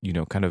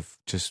 kind of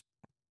just,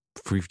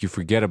 you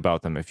forget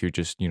about them if you're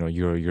just,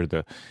 you're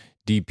the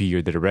DP,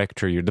 you're the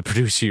director, you're the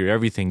producer, you're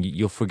everything.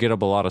 You'll forget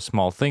about a lot of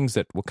small things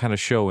that will kind of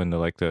show in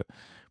the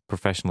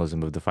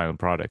professionalism of the final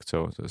product.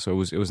 So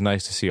it was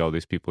nice to see all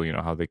these people,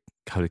 how they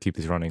keep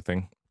this running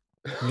thing.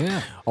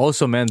 Yeah.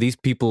 Also, man, these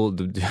people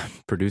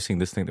producing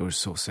this thing, they were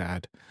so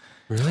sad.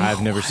 Really?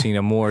 I've never seen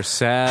a more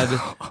sad,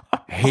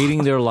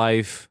 hating their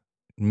life,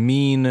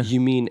 mean. You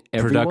mean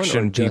everyone,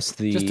 production or just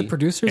the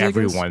producers? I guess?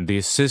 Everyone, the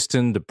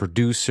assistant, the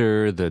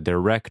producer, the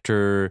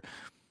director.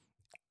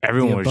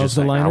 Everyone The was just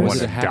above the like, I liners? want Was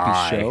to it a happy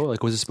die. show?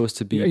 Like, was it supposed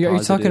to be? Are you talking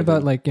positive about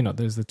and- like,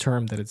 there's the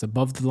term that it's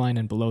above the line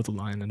and below the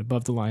line, and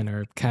above the line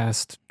are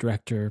cast,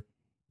 director.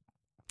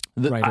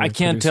 Writer, I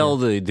can't producer. tell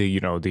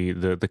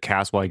the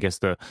cast. Well, I guess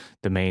the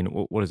main.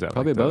 What is that?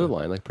 probably like above the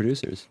line, like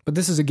producers? But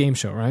this is a game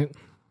show, right?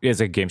 it's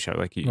a game show.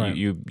 Like Right.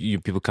 you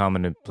people come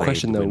and play.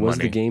 Question to though, win was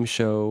money. the game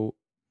show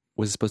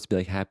was it supposed to be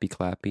like happy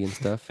clappy and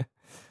stuff?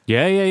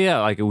 Yeah.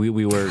 Like we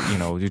were,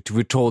 we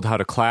were told how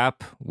to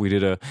clap. We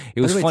did a.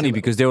 It was By the way, funny Tim,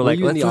 because they were like,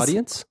 you in the let's-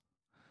 audience?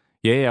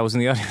 Yeah, I was in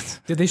the audience.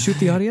 Did they shoot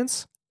the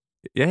audience?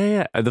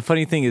 Yeah. The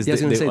funny thing is, Yeah, I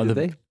was going to say, on did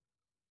the- they?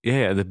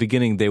 Yeah, at the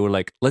beginning they were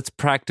like, let's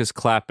practice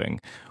clapping.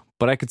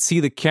 But I could see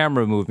the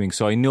camera moving,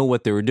 so I know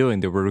what they were doing.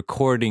 They were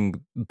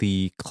recording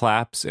the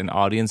claps and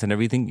audience and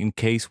everything in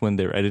case when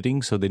they're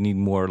editing, so they need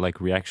more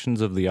like reactions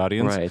of the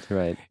audience.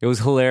 Right. It was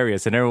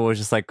hilarious, and everyone was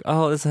just like,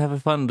 "Oh, let's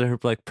have fun." They're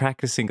like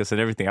practicing us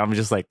and everything. I'm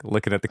just like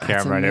looking at the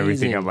That's camera and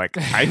everything. amazing. I'm like,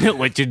 "I know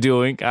what you're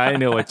doing. I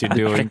know what you're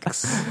doing."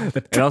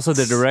 And also,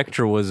 the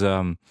director was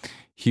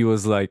he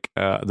was like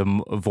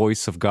the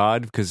voice of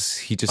God because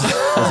he just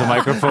has a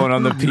microphone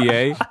on the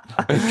PA.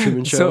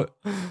 Truman Show.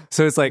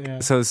 So it's like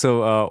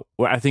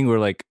I think we're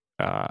like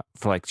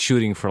for like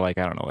shooting for like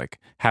I don't know like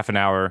half an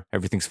hour,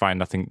 everything's fine,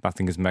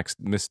 nothing is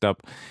messed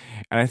up,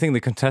 and I think the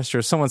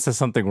contestant, someone says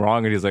something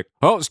wrong and he's like,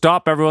 oh,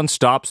 stop everyone,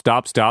 stop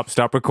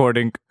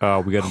recording, we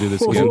got to do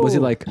this again. Was he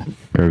like,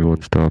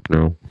 everyone stop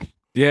now?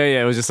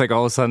 Yeah, it was just like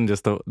all of a sudden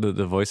just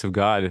the voice of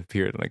God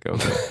appeared. Like,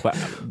 okay. But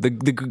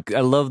I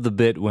love the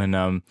bit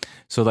when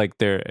so like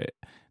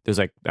there's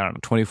like I don't know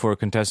 24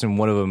 contestants,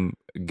 one of them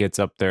gets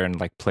up there and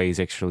like plays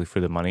actually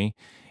for the money,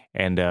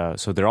 and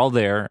so they're all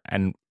there,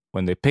 and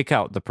when they pick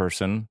out the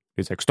person,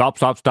 it's like stop.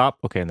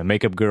 Okay, and the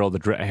makeup girl, the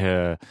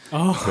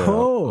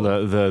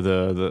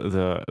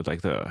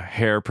like the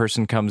hair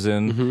person comes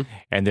in,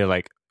 and they're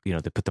like,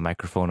 they put the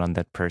microphone on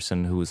that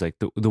person who was like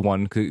the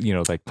one,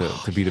 like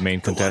to be the main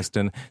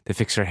contestant. They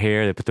fix her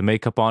hair, they put the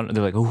makeup on, and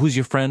they're like, oh, who's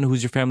your friend?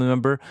 Who's your family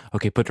member?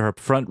 Okay, put her up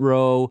front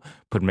row,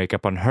 put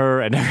makeup on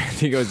her, and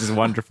everything. It was just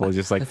wonderful. It's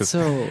just like That's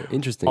this. so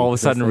interesting. All of a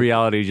because sudden, like,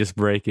 reality just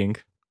breaking.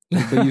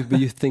 but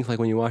you think like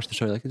when you watch the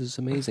show, you're like, this is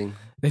amazing.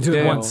 They do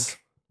it Yeah. once.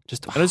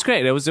 Just And it was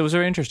great. It was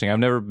very interesting. I've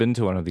never been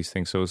to one of these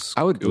things, so it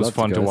it was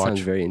fun to That watch. sounds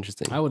very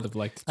interesting. I would have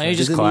liked to. I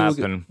just Does it mean clap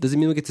we'll and does it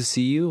mean we get to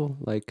see you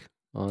like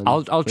on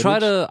I'll try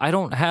footage? to. I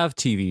don't have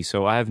TV,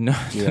 so I have no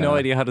Yeah.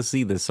 idea how to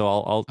see this. So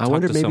I'll I talk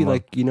wonder to maybe someone.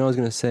 like I was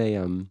gonna say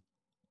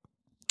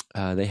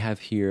they have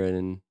here and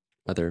in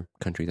other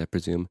countries I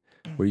presume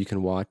where you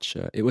can watch.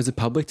 It was it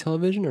public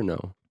television or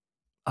no?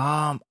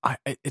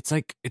 It's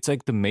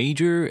like the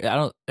major.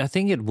 I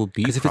think it will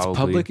be Because if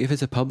probably.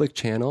 it's a public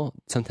channel,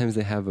 sometimes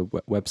they have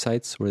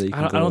websites where they.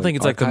 Can I go don't think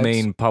it's like the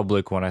archives. main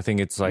public one. I think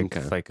it's like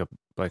Okay.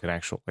 like an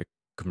actual like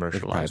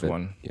commercialized private.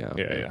 one. Yeah.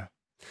 Yeah.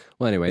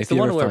 Well, anyway, It's if the you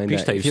one ever where find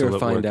Pista out, used if you to ever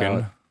find work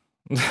out,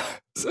 in.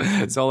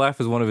 It's all laugh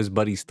as one of his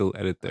buddies still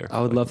edit there.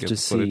 I would Like, love to get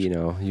just the see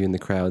footage. you in the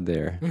crowd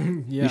there.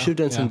 Yeah, You should have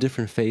done some yeah.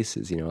 different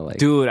faces, like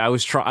Dude, I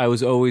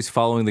was always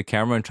following the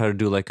camera and try to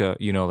do like a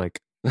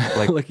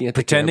like looking at the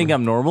pretending camera.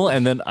 I'm normal,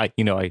 and then I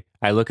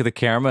look at the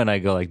camera and I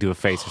go like do a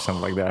face or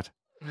something like that.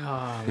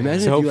 Oh,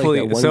 Imagine So if you were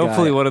like that one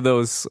hopefully guy, one of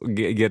those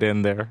get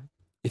in there.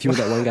 if you were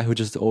that one guy who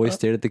just always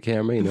stared at the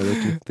camera,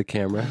 looking at the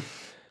camera.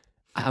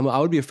 I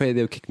would be afraid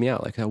they would kick me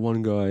out, like that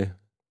one guy.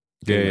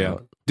 came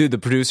out. Dude, the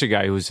producer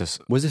guy who was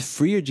just Was it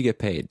free or did you get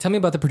paid? Tell me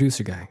about the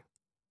producer guy.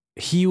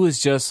 he was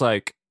just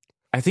like,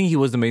 I think he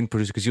was the main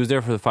producer because he was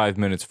there for the 5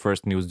 minutes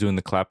first and he was doing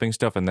the clapping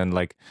stuff, and then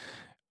like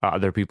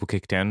other people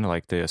kicked in,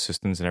 like the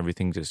assistants and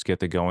everything, just get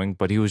the going.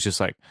 But he was just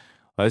like,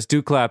 let's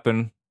do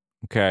clapping.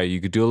 Okay,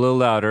 you could do a little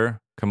louder.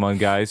 Come on,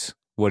 guys.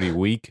 What are you,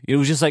 weak? It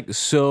was just like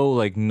so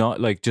like not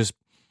like just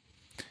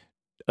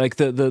like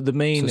the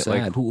main So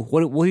like sad.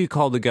 what do you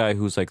call the guy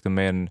who's like the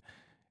main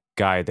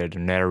guy there, the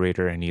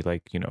narrator, and he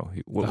like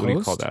what do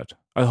you call host? that?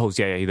 A host,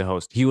 yeah, the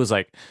host. He was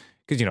like,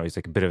 because he's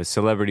like a bit of a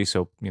celebrity,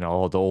 so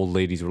all the old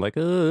ladies were like,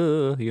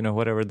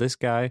 whatever, this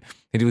guy,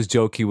 and he was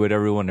jokey with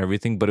everyone and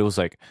everything, but it was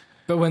like,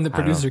 But when the I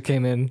don't producer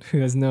came in, who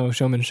has no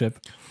showmanship,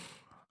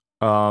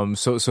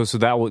 so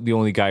that was the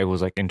only guy who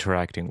was like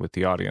interacting with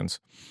the audience.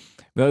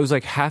 But it was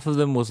like half of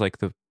them was like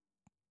the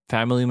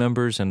family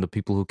members and the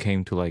people who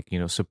came to like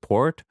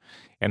support,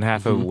 and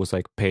half of it was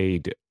like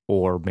paid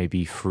or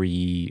maybe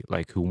free,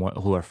 like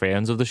who are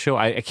fans of the show.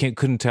 I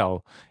couldn't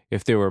tell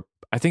if they were.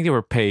 I think they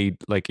were paid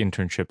like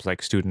internships,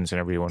 like students and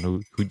everyone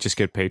who just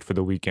get paid for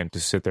the weekend to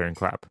sit there and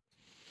clap.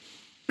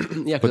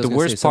 Yeah, But the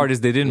worst part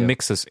is they didn't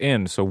mix us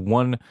in. So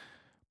one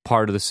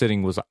part of the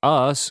sitting was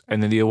us,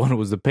 and then the other one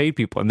was the paid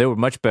people, and they were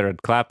much better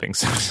at clapping.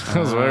 So it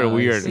was very I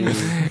weird. see.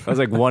 I was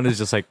like, one is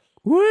just like,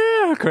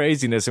 woo,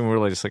 craziness, and we're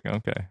like, just like,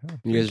 okay,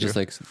 You guys are just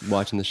like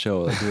watching the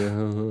show.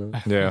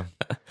 Like, yeah.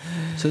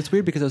 So it's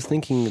weird because I was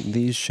thinking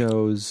these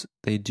shows,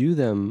 they do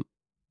them,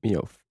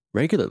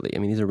 regularly. I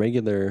mean, these are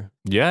regularly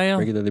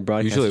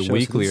broadcast Usually shows.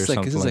 weekly So or this is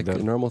something This is like like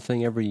that. a normal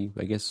thing every,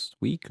 I guess,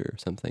 week or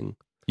something.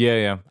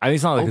 Yeah. I think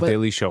it's not like a but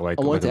daily show, like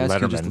I wanted like to a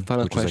ask you Letterman, just the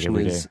final which is like question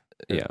every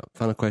is,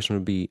 final question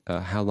would be,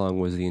 how long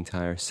was the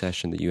entire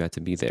session that you had to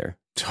be there?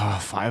 day.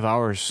 5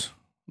 hours.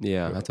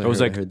 Yeah, that's what It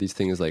was I like- heard these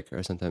things like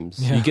are sometimes.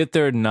 Yeah. You get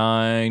there at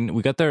 9.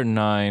 We got there at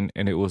 9,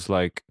 and it was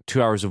like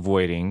 2 hours of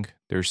waiting.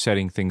 They were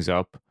setting things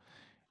up,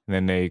 and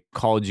then they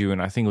called you,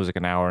 and I think it was like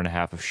an hour and a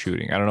half of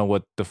shooting. I don't know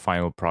what the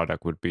final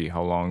product would be.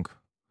 How long?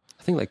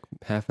 I think like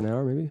half an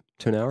hour, maybe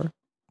to an hour.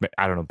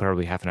 I don't know,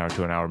 probably half an hour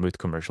to an hour with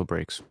commercial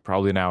breaks.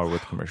 Probably an hour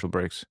with commercial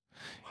breaks.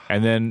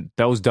 And then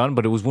that was done.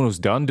 But when it was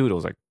done, dude, it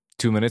was like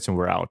 2 minutes and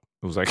we're out.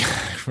 It was like,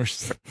 we're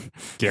just like,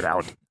 get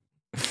out.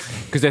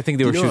 Because I think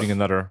they were shooting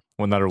another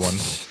one. Do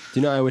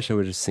you know, I wish I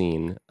would have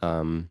seen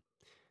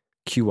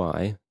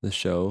QI, the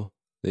show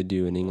they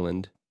do in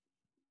England.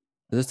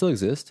 Does it still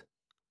exist?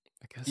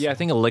 I guess. Yeah, I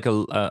think like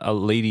a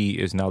lady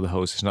is now the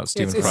host. It's not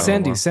Stephen It's Fry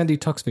Sandy. anymore. Sandy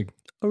Tuxvig.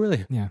 Oh,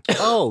 really? Yeah.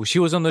 Oh, she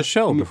was on the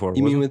show before.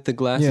 You mean wasn't with the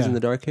glasses Yeah. and the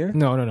dark hair?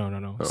 No.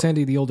 Oh.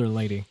 Sandy, the older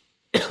lady.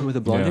 With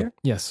the blonde Yeah. hair?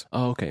 Yes.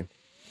 Oh, okay.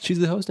 She's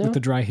the host now? With the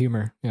dry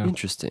humor. Yeah.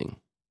 Interesting.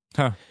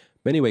 Huh.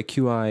 But anyway,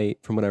 QI,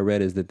 from what I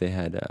read, is that they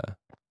had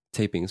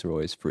tapings were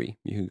always free.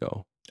 You could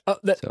go.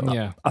 So,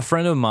 Yeah. A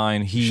friend of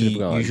mine, he Should've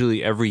gone.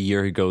 usually every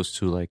year he goes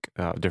to like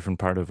a different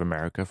part of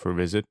America for a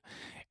visit,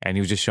 and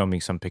he was just showing me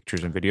some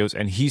pictures and videos,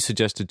 and he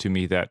suggested to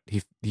me that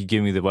he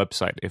gave me the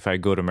website if I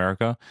go to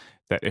America,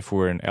 that if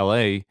we're in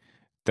LA,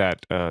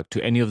 that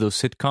to any of those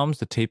sitcoms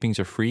the tapings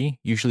are free.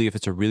 Usually if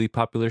it's a really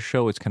popular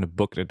show, it's kind of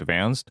booked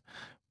advanced,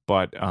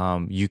 but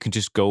you can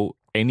just go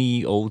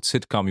any old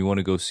sitcom you want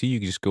to go see, you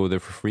can just go there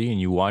for free and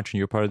you watch and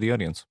you're part of the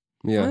audience.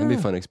 Yeah, that'd be a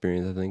fun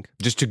experience, I think.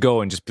 Just to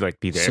go and just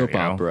be there. Soap you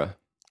know? opera.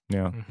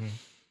 Yeah. Mm-hmm.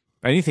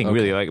 Anything Okay.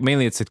 really, like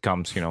mainly it's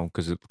sitcoms,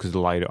 because the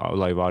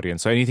live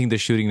audience. So anything they're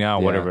shooting now,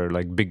 Yeah. whatever,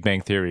 like Big Bang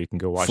Theory, you can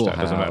go watch Full that.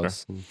 Doesn't matter.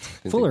 House and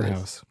things Fuller like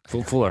this.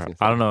 House. Fuller.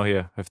 I don't know.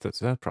 Yeah, if that's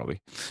that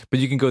probably, but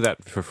you can go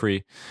that for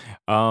free.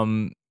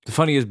 The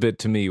funniest bit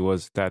to me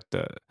was that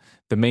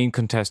the main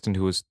contestant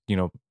who was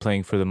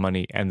playing for the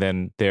money, and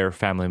then their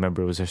family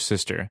member was their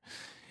sister.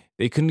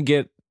 They couldn't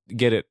get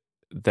it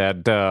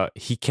that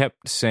he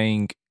kept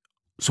saying,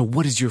 "So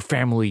what is your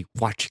family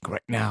watching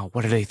right now?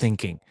 What are they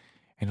thinking?"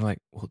 And you're like,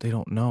 "Well, they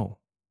don't know."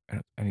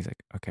 And he's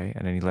like, "Okay."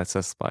 And then he lets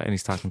us fly, and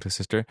he's talking to his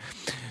sister.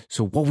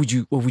 "So what would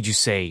you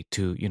say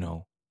to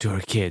her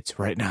kids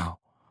right now?"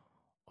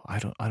 I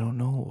don't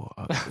know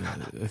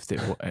if they.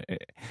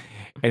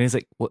 And he's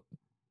like, well,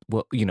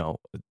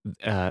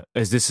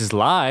 as this is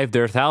live,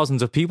 there are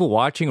thousands of people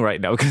watching right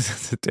now because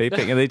it's a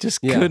taping, and they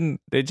just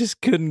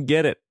couldn't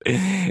get it.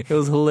 It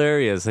was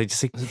hilarious. They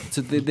just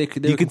So they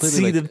you could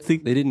see them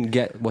think. they didn't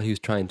get what he was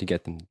trying to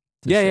get them to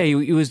Yeah, say.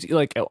 he was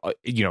like,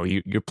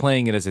 you're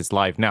playing it as it's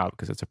live now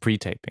because it's a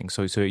pre-taping.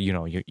 So you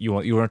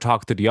want to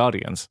talk to the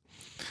audience,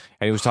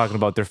 and he was talking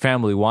about their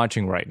family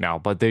watching right now,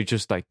 but they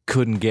just like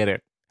couldn't get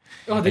it.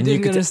 Oh, they And you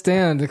didn't could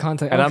understand the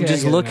context. And Okay, I'm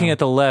just I get it looking now. at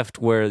the left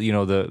where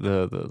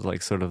the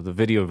like sort of the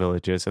video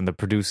villages and the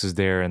producers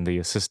there and the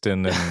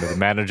assistant and the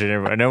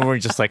manager and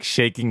everyone just like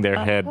shaking their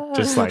head,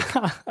 just like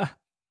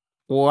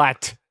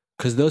what?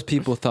 Because those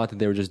people thought that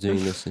they were just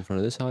doing this in front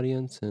of this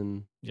audience,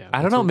 and Yeah,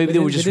 I don't know. Maybe they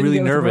were just didn't really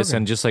get with the nervous program.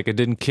 and just like it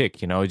didn't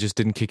kick. It just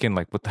didn't kick in.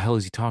 Like, what the hell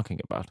is he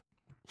talking about?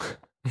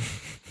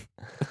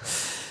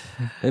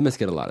 they must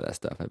get a lot of that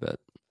stuff, I bet.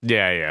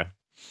 Yeah.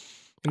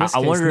 In this I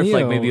case, wonder if like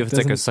Neo maybe if it's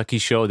like a doesn't- sucky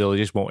show, they'll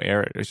just won't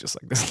air it. It's just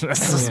like this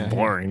is Yeah, yeah.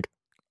 boring.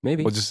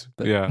 Maybe. We'll just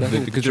But yeah,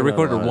 nothing because they to turn on a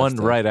recorded lot of one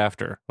stuff. right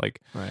after,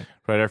 like Right.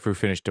 right after we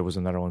finished, there was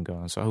another one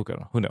going. So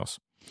who knows?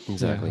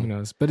 Exactly. Yeah, who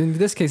knows? But in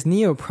this case,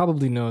 Neo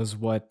probably knows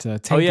what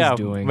Tank Oh yeah, is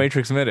doing.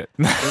 Matrix Minute.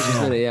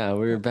 Yeah,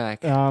 we're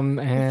back.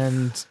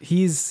 And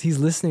he's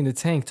listening to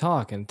Tank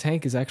talk, and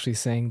Tank is actually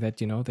saying that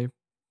they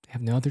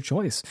have no other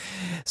choice.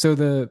 So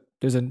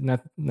there's a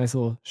nice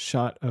little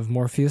shot of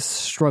Morpheus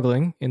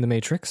struggling in the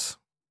Matrix.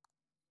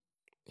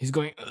 He's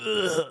going.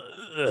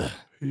 Ugh.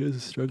 He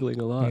is struggling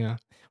a lot. Yeah.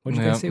 What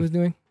did you guys say he was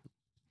doing?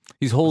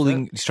 He's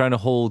trying to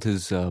hold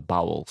his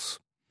bowels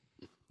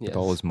with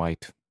all his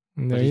might.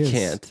 And But there he is.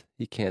 can't.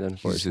 He can't,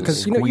 unfortunately.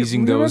 Because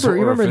Squeezing you those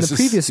remember in the orifices.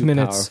 previous Too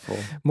minutes,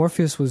 powerful.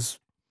 Morpheus was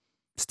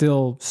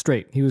still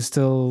straight. He was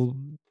still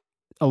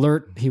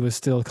alert. He was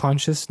still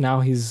conscious.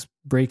 Now he's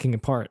breaking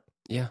apart.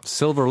 Yeah.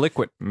 Silver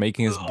liquid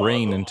making his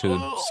brain into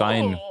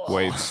sine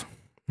waves.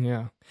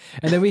 Yeah.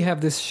 And then we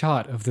have this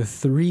shot of the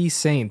three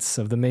saints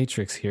of the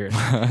Matrix here.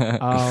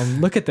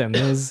 Look at them.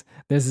 There's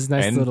this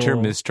nice Enter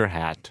little Mr.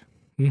 Hat.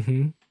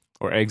 Mm-hmm.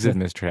 Or exit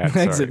Mr. Hat.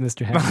 Sorry. Exit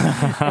Mr.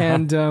 Hat.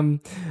 And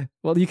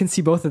well, you can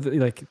see both of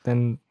the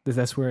then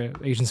that's where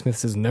Agent Smith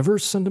says, "Never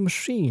send a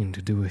machine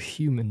to do a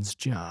human's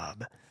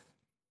job."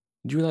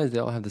 Do you realize they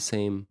all have the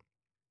same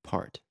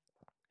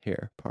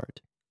hair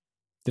part?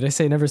 Did I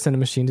say never send a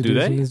machine to Do do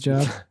a they? human's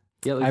job?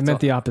 Yeah, I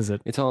meant the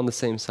opposite. It's all on the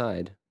same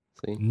side.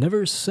 See?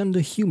 Never send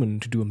a human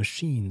to do a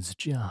machine's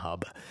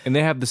job. And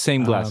they have the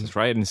same glasses,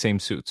 right? And the same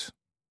suits.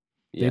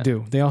 Yeah. They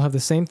do. They all have the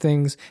same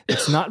things.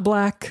 It's not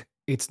black.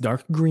 It's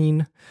dark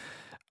green.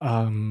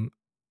 In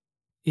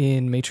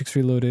Matrix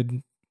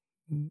Reloaded,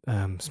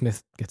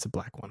 Smith gets a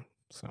black one.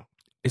 So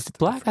Is it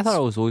black? I thought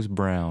it was always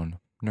brown.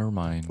 Never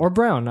mind. or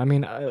brown. I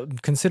mean,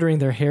 considering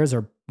their hairs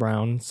are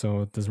brown,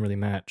 so it doesn't really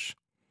match.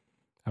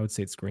 I would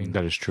say it's green.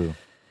 That is true.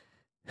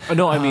 Oh,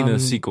 no, I mean the Um,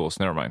 sequels.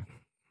 Never mind.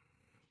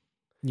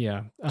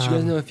 Yeah. Do you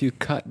guys know if you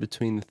cut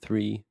between the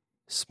three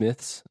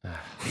Smiths,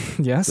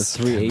 Yes.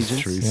 the three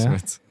agents, Three Yeah.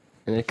 Smiths.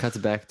 and it cuts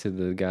back to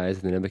the guys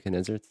in the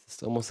Nebuchadnezzar?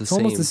 It's almost the It's same.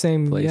 almost the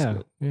same.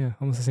 placement. Yeah.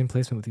 Almost the same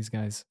placement with these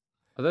guys.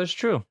 But that is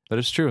true. That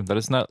is true. That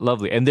is not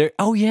lovely. And they're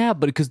but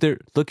because they're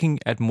looking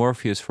at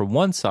Morpheus from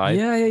one side.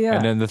 Yeah.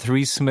 And then the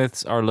three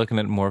Smiths are looking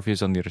at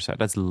Morpheus on the other side.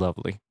 That's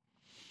lovely.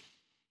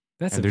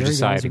 That's and a they're very good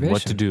deciding observation.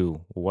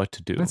 what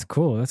to do. That's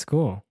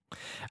cool.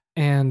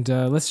 And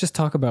let's just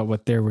talk about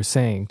what they were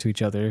saying to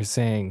each other. They're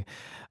saying,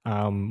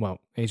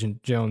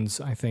 Agent Jones,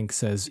 I think,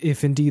 says,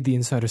 if indeed the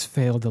insiders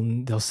fail,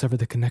 they'll sever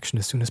the connection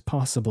as soon as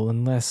possible,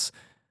 unless...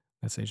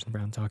 That's Agent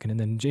Brown talking. And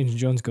then Agent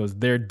Jones goes,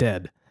 they're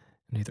dead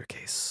in either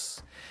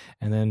case.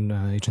 And then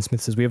Agent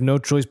Smith says, we have no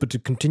choice but to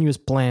continue his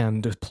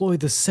plan, deploy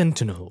the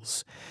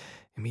Sentinels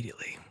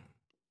immediately.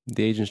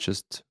 The agents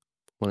just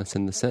want to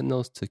send the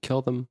Sentinels to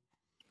kill them.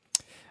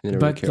 They don't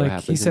But really care what like he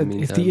happens in said,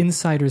 the if the meantime.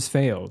 insiders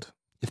failed...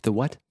 If the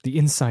what? The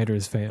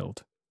insiders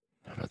failed.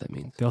 I don't know what that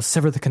means. They'll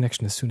sever the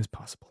connection as soon as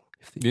possible.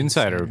 If The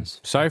insider. insiders-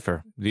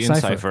 Cipher. The Cipher.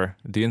 Incipher.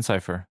 The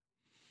Incipher.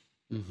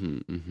 See,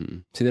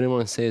 they didn't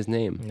want to say his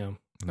name. No.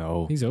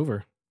 No. He's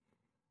over.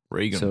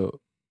 Reagan. So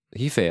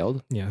he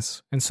failed.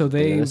 Yes. And so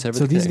They're they gonna sever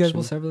so the these guys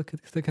will connection.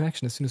 sever the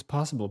connection as soon as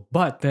possible.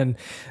 But then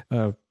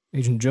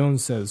Agent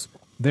Jones says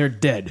they're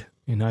dead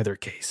in either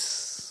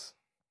case.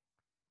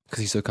 Because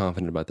he's so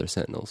confident about their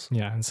Sentinels.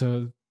 Yeah, and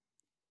so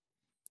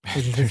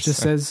Agent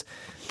Jones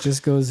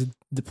just goes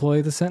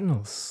deploy the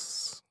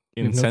Sentinels.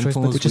 We In have no choice but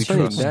Sentinels, to Which is we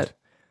funny. trust.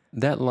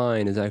 That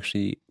line is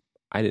actually,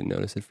 I didn't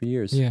notice it for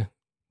years. Yeah.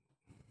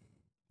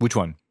 Which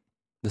one?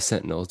 The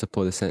Sentinels,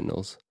 deploy the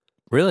Sentinels.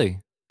 Really?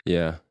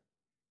 Yeah.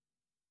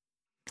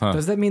 Huh.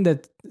 Does that mean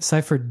that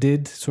Cypher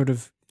did sort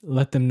of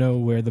let them know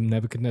where the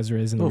Nebuchadnezzar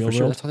is in the Oh, real for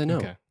sure. world? That's how they know.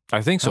 Okay.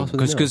 I think so. How else would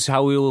they know? Because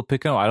how we will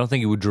pick up. I don't think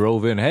he would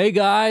drove in. Hey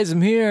guys,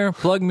 I'm here.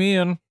 Plug me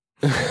in.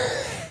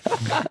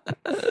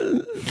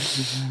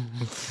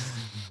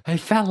 Hey,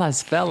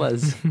 fellas.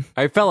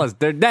 Hey fellas,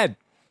 they're dead.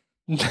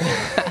 They're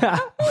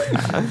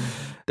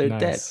Nice.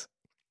 dead.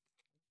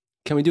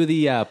 Can we do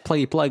the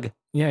plug?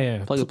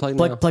 Yeah. Plug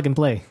now. Plug and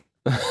play.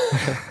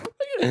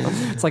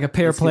 It's like a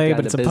pair Let's get play, down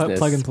but to it's a business.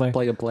 plug and play.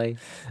 Plug and play.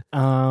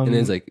 And And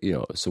then it's like,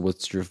 so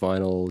what's your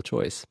final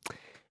choice?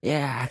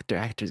 Yeah,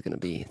 actor's gonna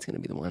be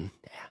the one.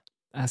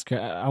 Yeah. Oscar,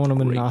 I want to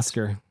win an Great.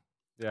 Oscar.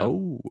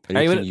 Oh,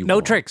 Hey, anything you no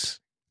want. tricks.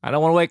 I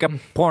don't want to wake up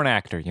porn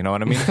actor. You know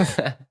what I mean?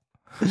 I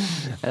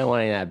don't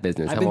want any of that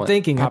business. I've I been want,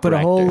 thinking. I put a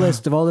proper whole actor.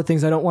 list of all the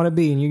things I don't want to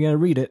be, and you're gonna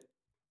read it.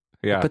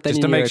 Yeah, put that just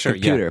in to your make sure.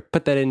 computer. Yeah.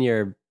 Put that in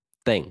your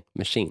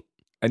machine.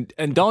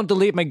 And don't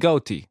delete my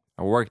goatee.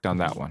 I worked on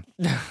that one.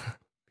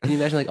 Can you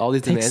imagine like all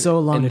these Takes demands? so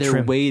long and to they're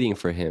trim. waiting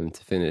for him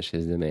to finish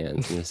his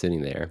demands. And they're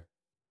sitting there.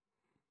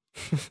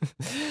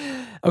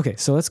 Okay,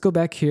 so let's go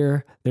back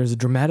here. There's a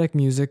dramatic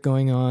music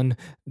going on.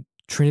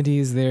 Trinity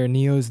is there,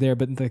 Neo's there,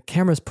 but the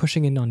camera's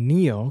pushing in on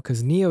Neo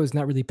because Neo is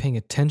not really paying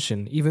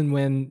attention. Even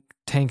when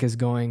Tank is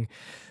going,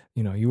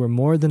 you were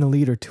more than a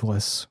leader to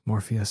us,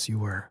 Morpheus. You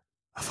were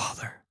a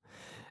father.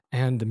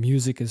 And the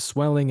music is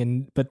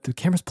swelling, but the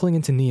camera's pulling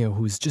into Neo,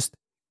 who's just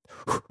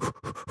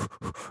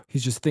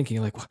he's just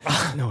thinking like,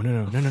 no.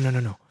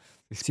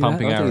 He's See that?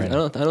 pumping I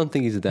iron. don't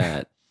think he's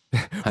that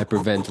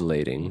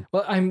hyperventilating.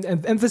 Well, I'm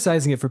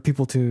emphasizing it for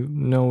people to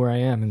know where I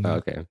am in the,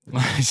 Okay.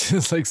 He's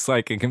just like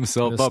psyching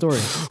himself the up. story.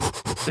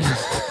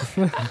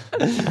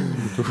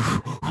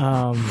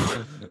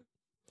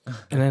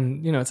 And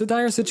then it's a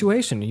dire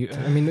situation.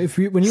 When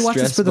you watch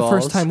this Stress for the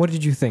first balls. time, what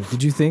did you think?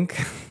 Did you think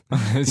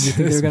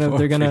they're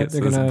gonna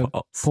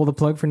pull the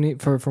plug for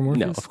Morpheus?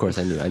 No, of course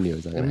I knew it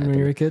was not going to When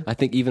you were a happen. kid? I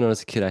think even when I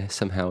was a kid, I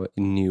somehow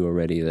knew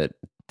already that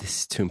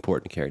this is too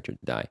important character to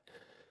die.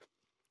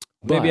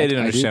 Maybe I But didn't do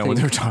understand what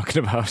they think- were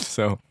talking about,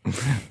 so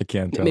I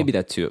can't tell. Maybe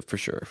that too, for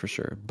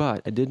sure.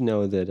 But I did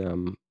know that,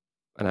 and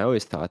I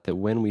always thought that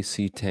when we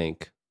see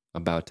Tank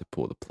about to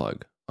pull the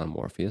plug on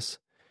Morpheus,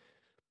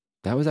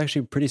 that was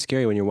actually pretty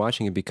scary when you're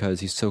watching it because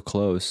he's so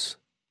close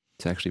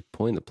to actually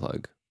pulling the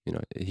plug.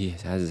 He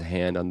has his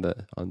hand on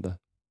the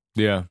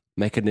Yeah.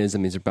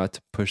 mechanism. He's about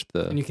to push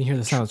And you can hear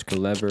the sounds. the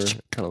lever,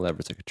 kind of lever.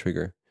 It's like a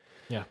trigger.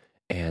 Yeah.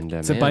 And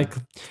It's a bike.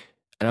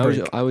 And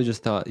I always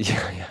just thought,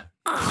 yeah.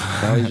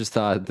 I always just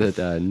thought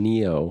that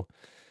Neo,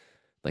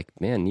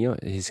 Neo,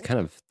 he's kind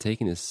of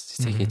taking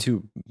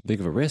too big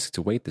of a risk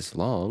to wait this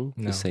long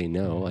No. to say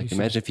no. Yeah, Like, you should-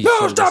 imagine if he No,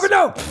 said stop this- it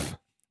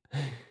now!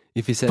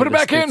 If he said Put it a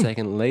back split in!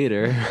 second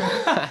later,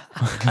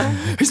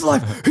 He's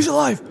alive. He's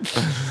alive.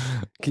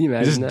 can you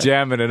imagine Just that?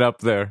 jamming it up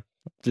there.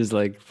 Just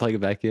plug it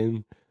back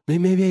in.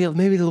 Maybe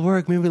it'll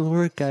work. Maybe it'll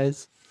work,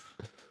 guys.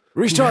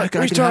 Restart I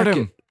can hack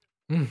him.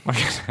 it. I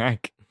can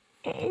hack.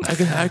 I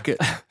can hack it.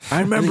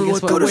 I remember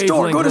guess what what? the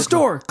Go wavelength to was.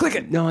 store. Click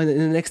it. No, and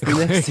the next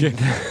thing.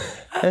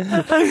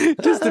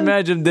 Just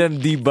imagine them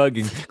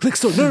debugging. Click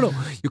store. No.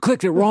 You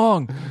clicked it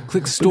wrong.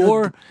 Click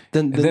store.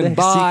 Then the then next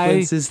buy.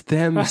 sequence is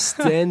them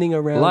standing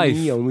around Life.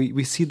 Neo, and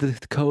we see the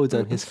codes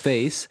on his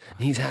face,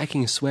 and he's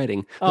hacking,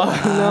 sweating.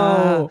 Oh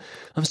no.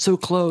 I'm so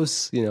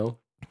close, Neo,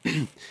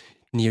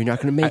 you're not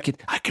gonna make it.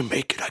 I can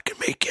make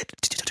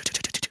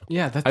it.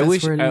 Yeah, that's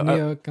wish- where I-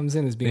 Neo comes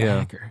in as being a Yeah.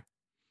 hacker.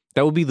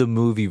 That would be the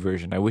movie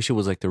version. I wish it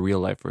was like the real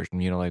life version.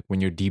 Like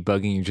when you're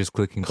debugging, you're just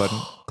clicking button.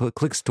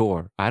 click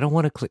store. I don't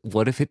want to click.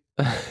 What if it?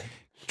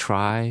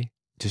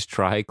 Just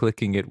try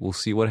clicking it. We'll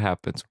see what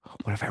happens.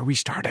 What if I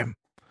restart him?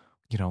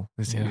 you know,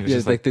 it's Yeah.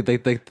 just like the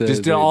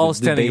just all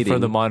standing in front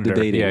of the monitor.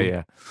 debating.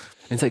 Yeah.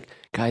 And it's like,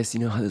 guys, you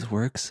know how this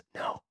works?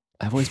 No,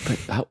 I've always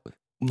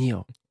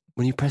Neo.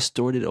 When you press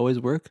store, did it always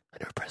work? I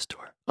never pressed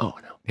store. Oh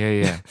no.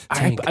 Yeah.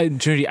 Tank.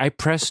 Trinity, I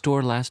pressed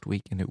store last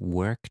week and it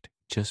worked.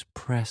 Just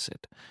press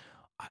it.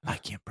 I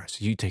can't press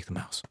it. You take the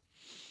mouse.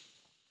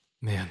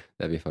 Man,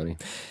 That'd be funny.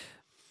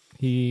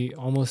 he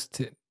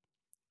almost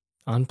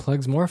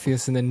unplugs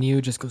Morpheus, and then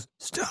Neo just goes,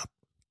 "Stop!"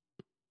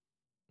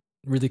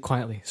 really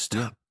quietly.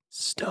 Stop.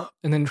 Stop.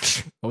 And then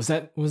what was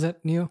that? What was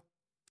that, Neo?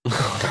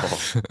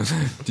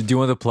 Did you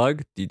want the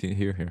plug? You didn't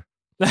hear here.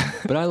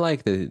 But I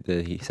like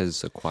that he says it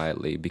so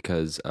quietly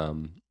because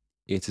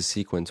it's a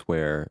sequence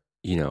where,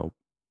 you know,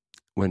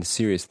 when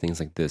serious things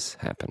like this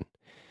happen,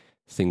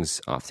 things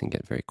often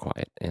get very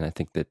quiet. And I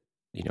think that,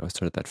 you know,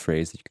 sort of that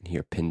phrase that you can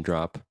hear pin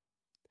drop,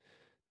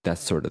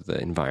 that's sort of the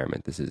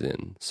environment this is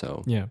in.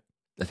 So Yeah,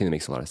 I think that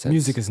makes a lot of sense.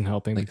 music isn't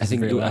helping. Like, Because I it's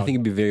very loud. think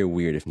it'd be very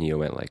weird if Neo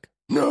went like,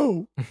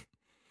 no,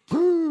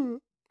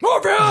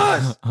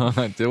 Morpheus!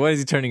 Why is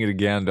he turning it to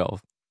Gandalf?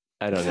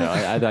 I don't know.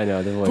 I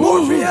know. The voice-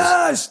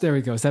 Morpheus! There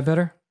we go. Is that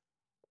better?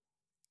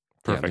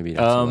 Yeah, Perfect. maybe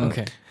not so loud.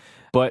 Okay.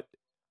 But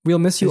We'll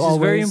miss you this is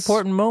always. a very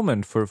important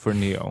moment for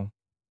Neo.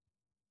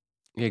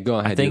 Yeah, go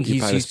ahead. I think you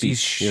he's- probably have a he's-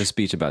 speech. You have a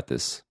speech about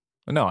this.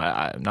 No,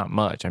 not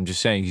much. I'm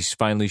just saying he's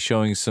finally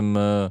showing some,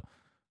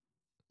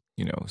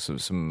 you know,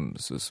 some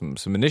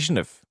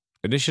initiative.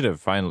 Initiative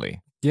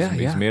finally. Yeah,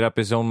 He's made up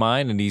his own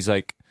mind, and he's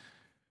like,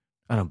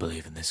 I don't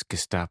believe in this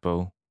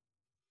Gestapo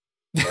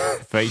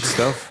fake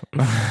stuff.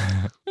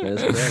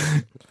 That's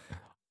correct.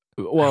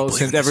 Well,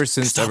 ever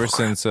since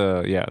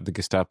the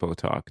Gestapo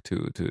talk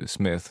to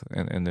Smith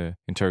in the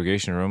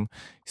interrogation room,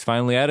 he's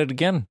finally at it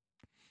again.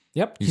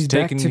 Yep. He's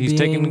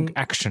taking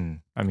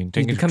action. I mean, He's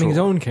taking becoming his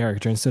control. own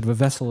character instead of a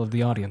vessel of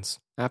the audience.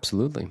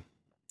 Absolutely.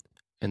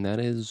 And that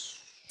is...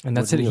 And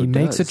that's what it. Neo He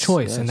makes a does,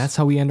 choice, and yes. that's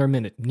how we end our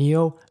minute.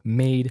 Neo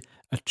made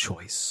a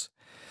choice.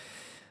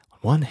 On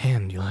one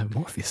hand, you'll have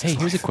Morpheus. Hey,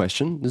 here's a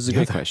question. This is a The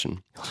great other.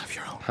 question. You'll have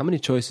your own. How many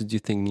choices do you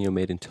think Neo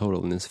made in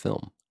total in this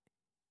film?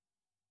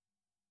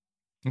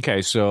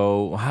 Okay,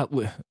 so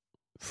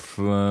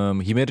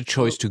he made a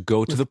choice to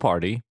go to the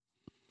party.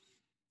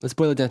 Let's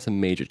boil it down to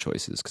major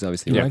choices, because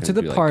obviously He we're went not to gonna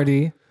the be like-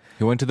 party.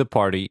 He went to the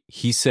party.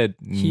 He said,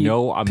 He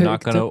 "No, I'm not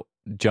picked going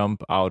to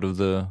jump out of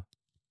the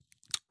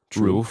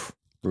True.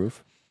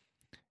 roof."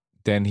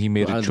 Then he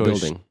made out a of the choice.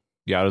 building.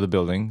 Yeah, out of the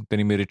building. Then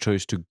he made a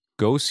choice to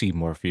go see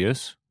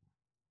Morpheus.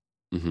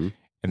 Mm-hmm.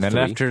 And then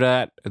 3. after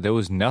that, there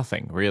was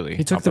nothing really.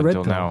 He took up the red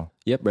until pill. now.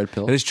 Yep, red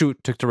pill. That is true.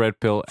 Took the red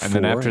pill, and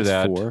then 4, after it's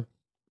that, 4.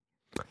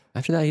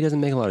 After that, he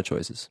doesn't make a lot of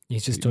choices.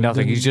 He's just doing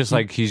nothing. good- He's just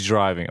like he's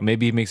driving.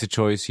 Maybe he makes a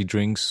choice. He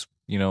drinks,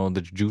 you know,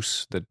 the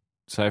juice that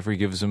Cypher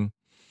gives him.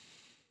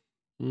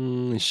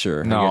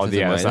 Sure. I No, guess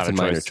yeah, that's that's not a a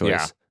minor choice. choice.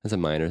 Yeah. That's a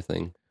minor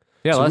thing.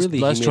 Yeah, So last really,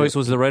 he made choice a-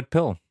 was the red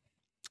pill.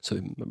 So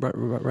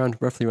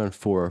roughly around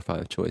 4 or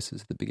 5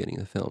 choices at the beginning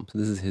of the film. So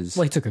this is his...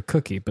 Well, he took a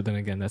cookie, but then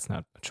again, that's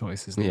not a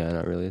choice, is it? yeah,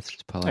 not really. It's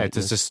just Yeah, politeness.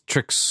 it's just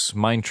tricks,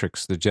 mind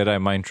tricks, the Jedi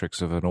mind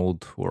tricks of an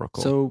old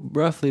oracle. So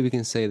roughly we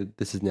can say that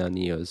this is now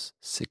Neo's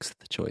 6th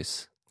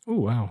choice. Oh,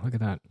 wow. Look at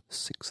that.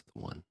 6th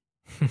one.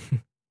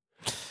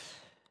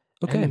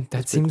 Okay. That that's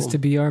pretty seems cool. to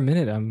be our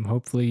minute.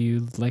 Hopefully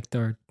you liked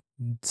our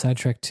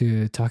sidetrack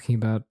to talking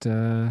about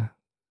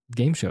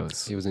game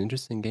shows. It was an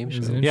interesting game It show.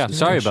 was an yeah, interesting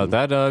sorry discussion.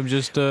 about that. I'm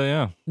just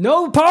yeah.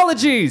 No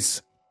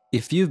apologies!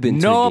 If you've been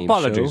to No a game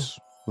apologies.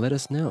 show, let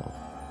us know.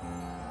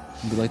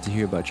 We'd like to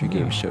hear about your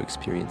game show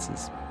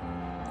experiences.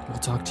 We'll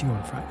talk to you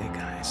on Friday,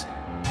 guys.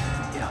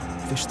 Yeah,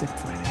 Fish Stick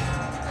Friday.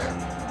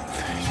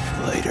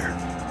 Later.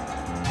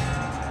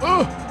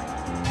 Oh!